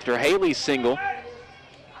second after Haley's single.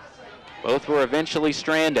 Both were eventually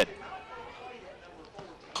stranded.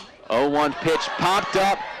 0-1 pitch popped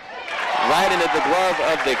up right into the glove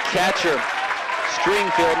of the catcher.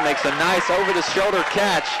 Stringfield makes a nice over-the-shoulder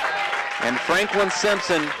catch. And Franklin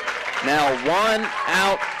Simpson now 1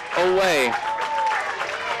 out away.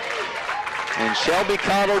 And Shelby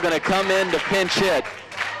Cottle going to come in to pinch hit.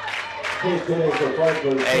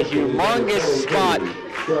 A humongous spot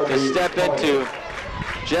to step into,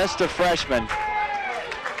 just a freshman.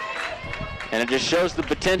 And it just shows the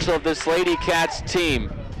potential of this LadyCats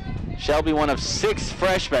team. Shelby, one of 6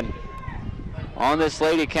 freshmen on this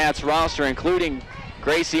LadyCats roster, including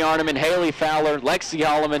Gracie Arneman, Haley Fowler, Lexi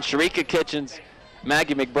Holloman, Sharika Kitchens,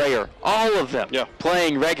 Maggie McBrayer. All of them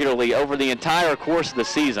playing regularly over the entire course of the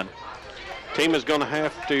season. Team is going to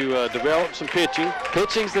have to develop some pitching.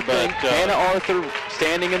 Pitching's the thing. Hannah Arthur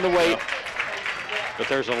standing in the weight. But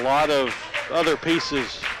there's a lot of other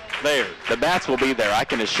pieces there. The bats will be there. I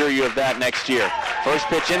can assure you of that next year. First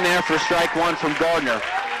pitch in there for strike 1 from Gardner.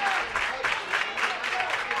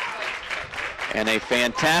 And a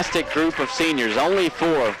fantastic group of seniors, only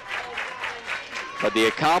 4. But the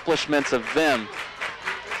accomplishments of them.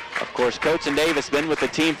 Of course, Coates and Davis been with the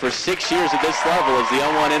team for 6 years at this level as the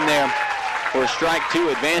 0-1 in there for strike 2,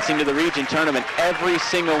 advancing to the region tournament every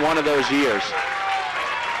single one of those years.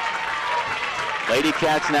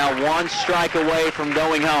 LadyCats now 1 strike away from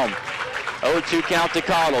going home. 0-2 count to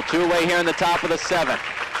Cottle. 2 away here in the top of the 7th.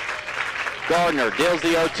 Gardner deals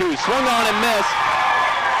the 0-2. Swing on and miss.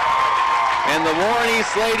 And the Warren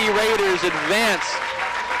East Lady Raiders advance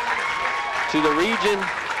to the Region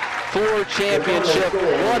 4 championship.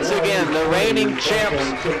 Once again, the reigning champs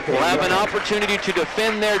will have an opportunity to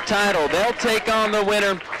defend their title. They'll take on the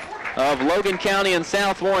winner of Logan County and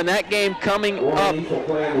South Warren. That game coming up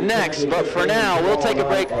next. But for now, we'll take a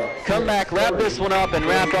break, come back, wrap this one up, and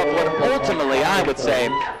wrap up what ultimately, I would say,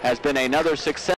 has been another success.